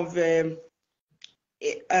more of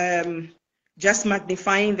just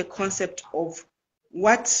magnifying the concept of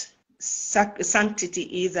what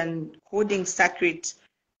sanctity is and holding sacred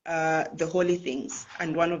the holy things,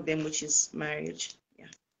 and one of them which is marriage. Yeah.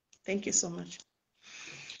 Thank you so much.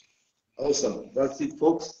 Awesome. That's it,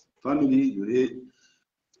 folks. Family, you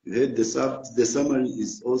heard the summary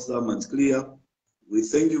is awesome and clear. We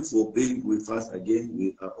thank you for being with us again.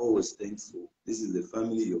 We are always thankful. This is the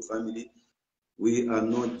family, your family. We are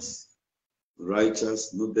not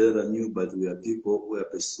righteous, no better than you, but we are people who are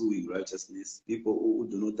pursuing righteousness, people who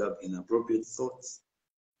do not have inappropriate thoughts.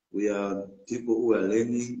 We are people who are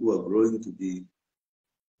learning, who are growing to be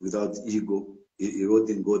without ego,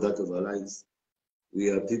 eroding God out of our lives. We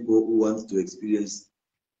are people who want to experience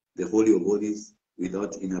the Holy of Holies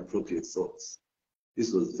without inappropriate thoughts.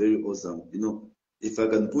 This was very awesome. If I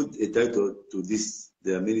can put a title to this,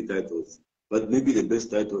 there are many titles, but maybe the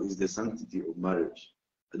best title is The Sanctity of Marriage.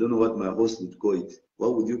 I don't know what my host would call it.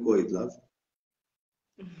 What would you call it, love?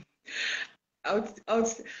 I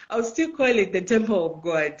would still call it the Temple of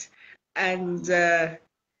God, and the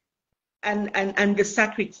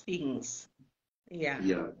sacred things.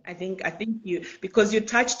 Yeah. I think you, because you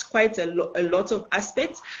touched quite a lot of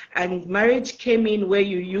aspects, and marriage came in where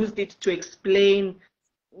you used it to explain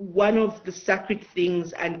one of the sacred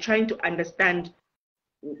things and trying to understand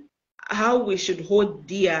how we should hold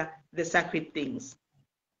dear the sacred things.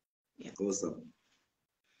 Yeah. Awesome.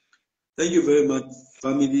 Thank you very much,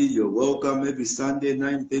 family. You're welcome every Sunday,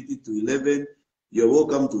 9:30 to 11. You're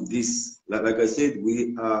welcome to this. Like I said,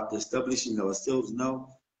 we are establishing ourselves now.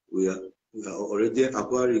 We are already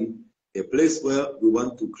acquiring a place where we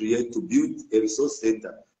want to create, to build a resource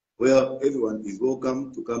center where everyone is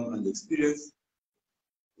welcome to come and experience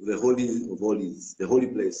the Holy of Holies, the holy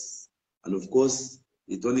place. And of course,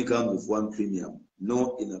 it only comes with one premium: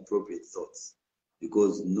 no inappropriate thoughts.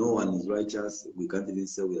 Because no one is righteous. We can't even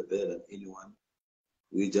say we are better than anyone.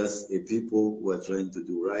 We're just a people who are trying to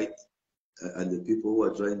do right, and the people who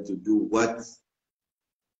are trying to do what,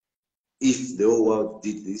 if the whole world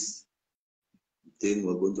did this, then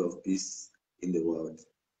we're going to have peace in the world.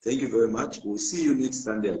 Thank you very much. We'll see you next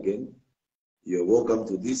Sunday again. You're welcome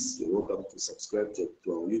to this. You're welcome to subscribe to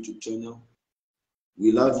our YouTube channel.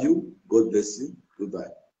 We love you. God bless you.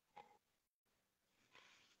 Goodbye.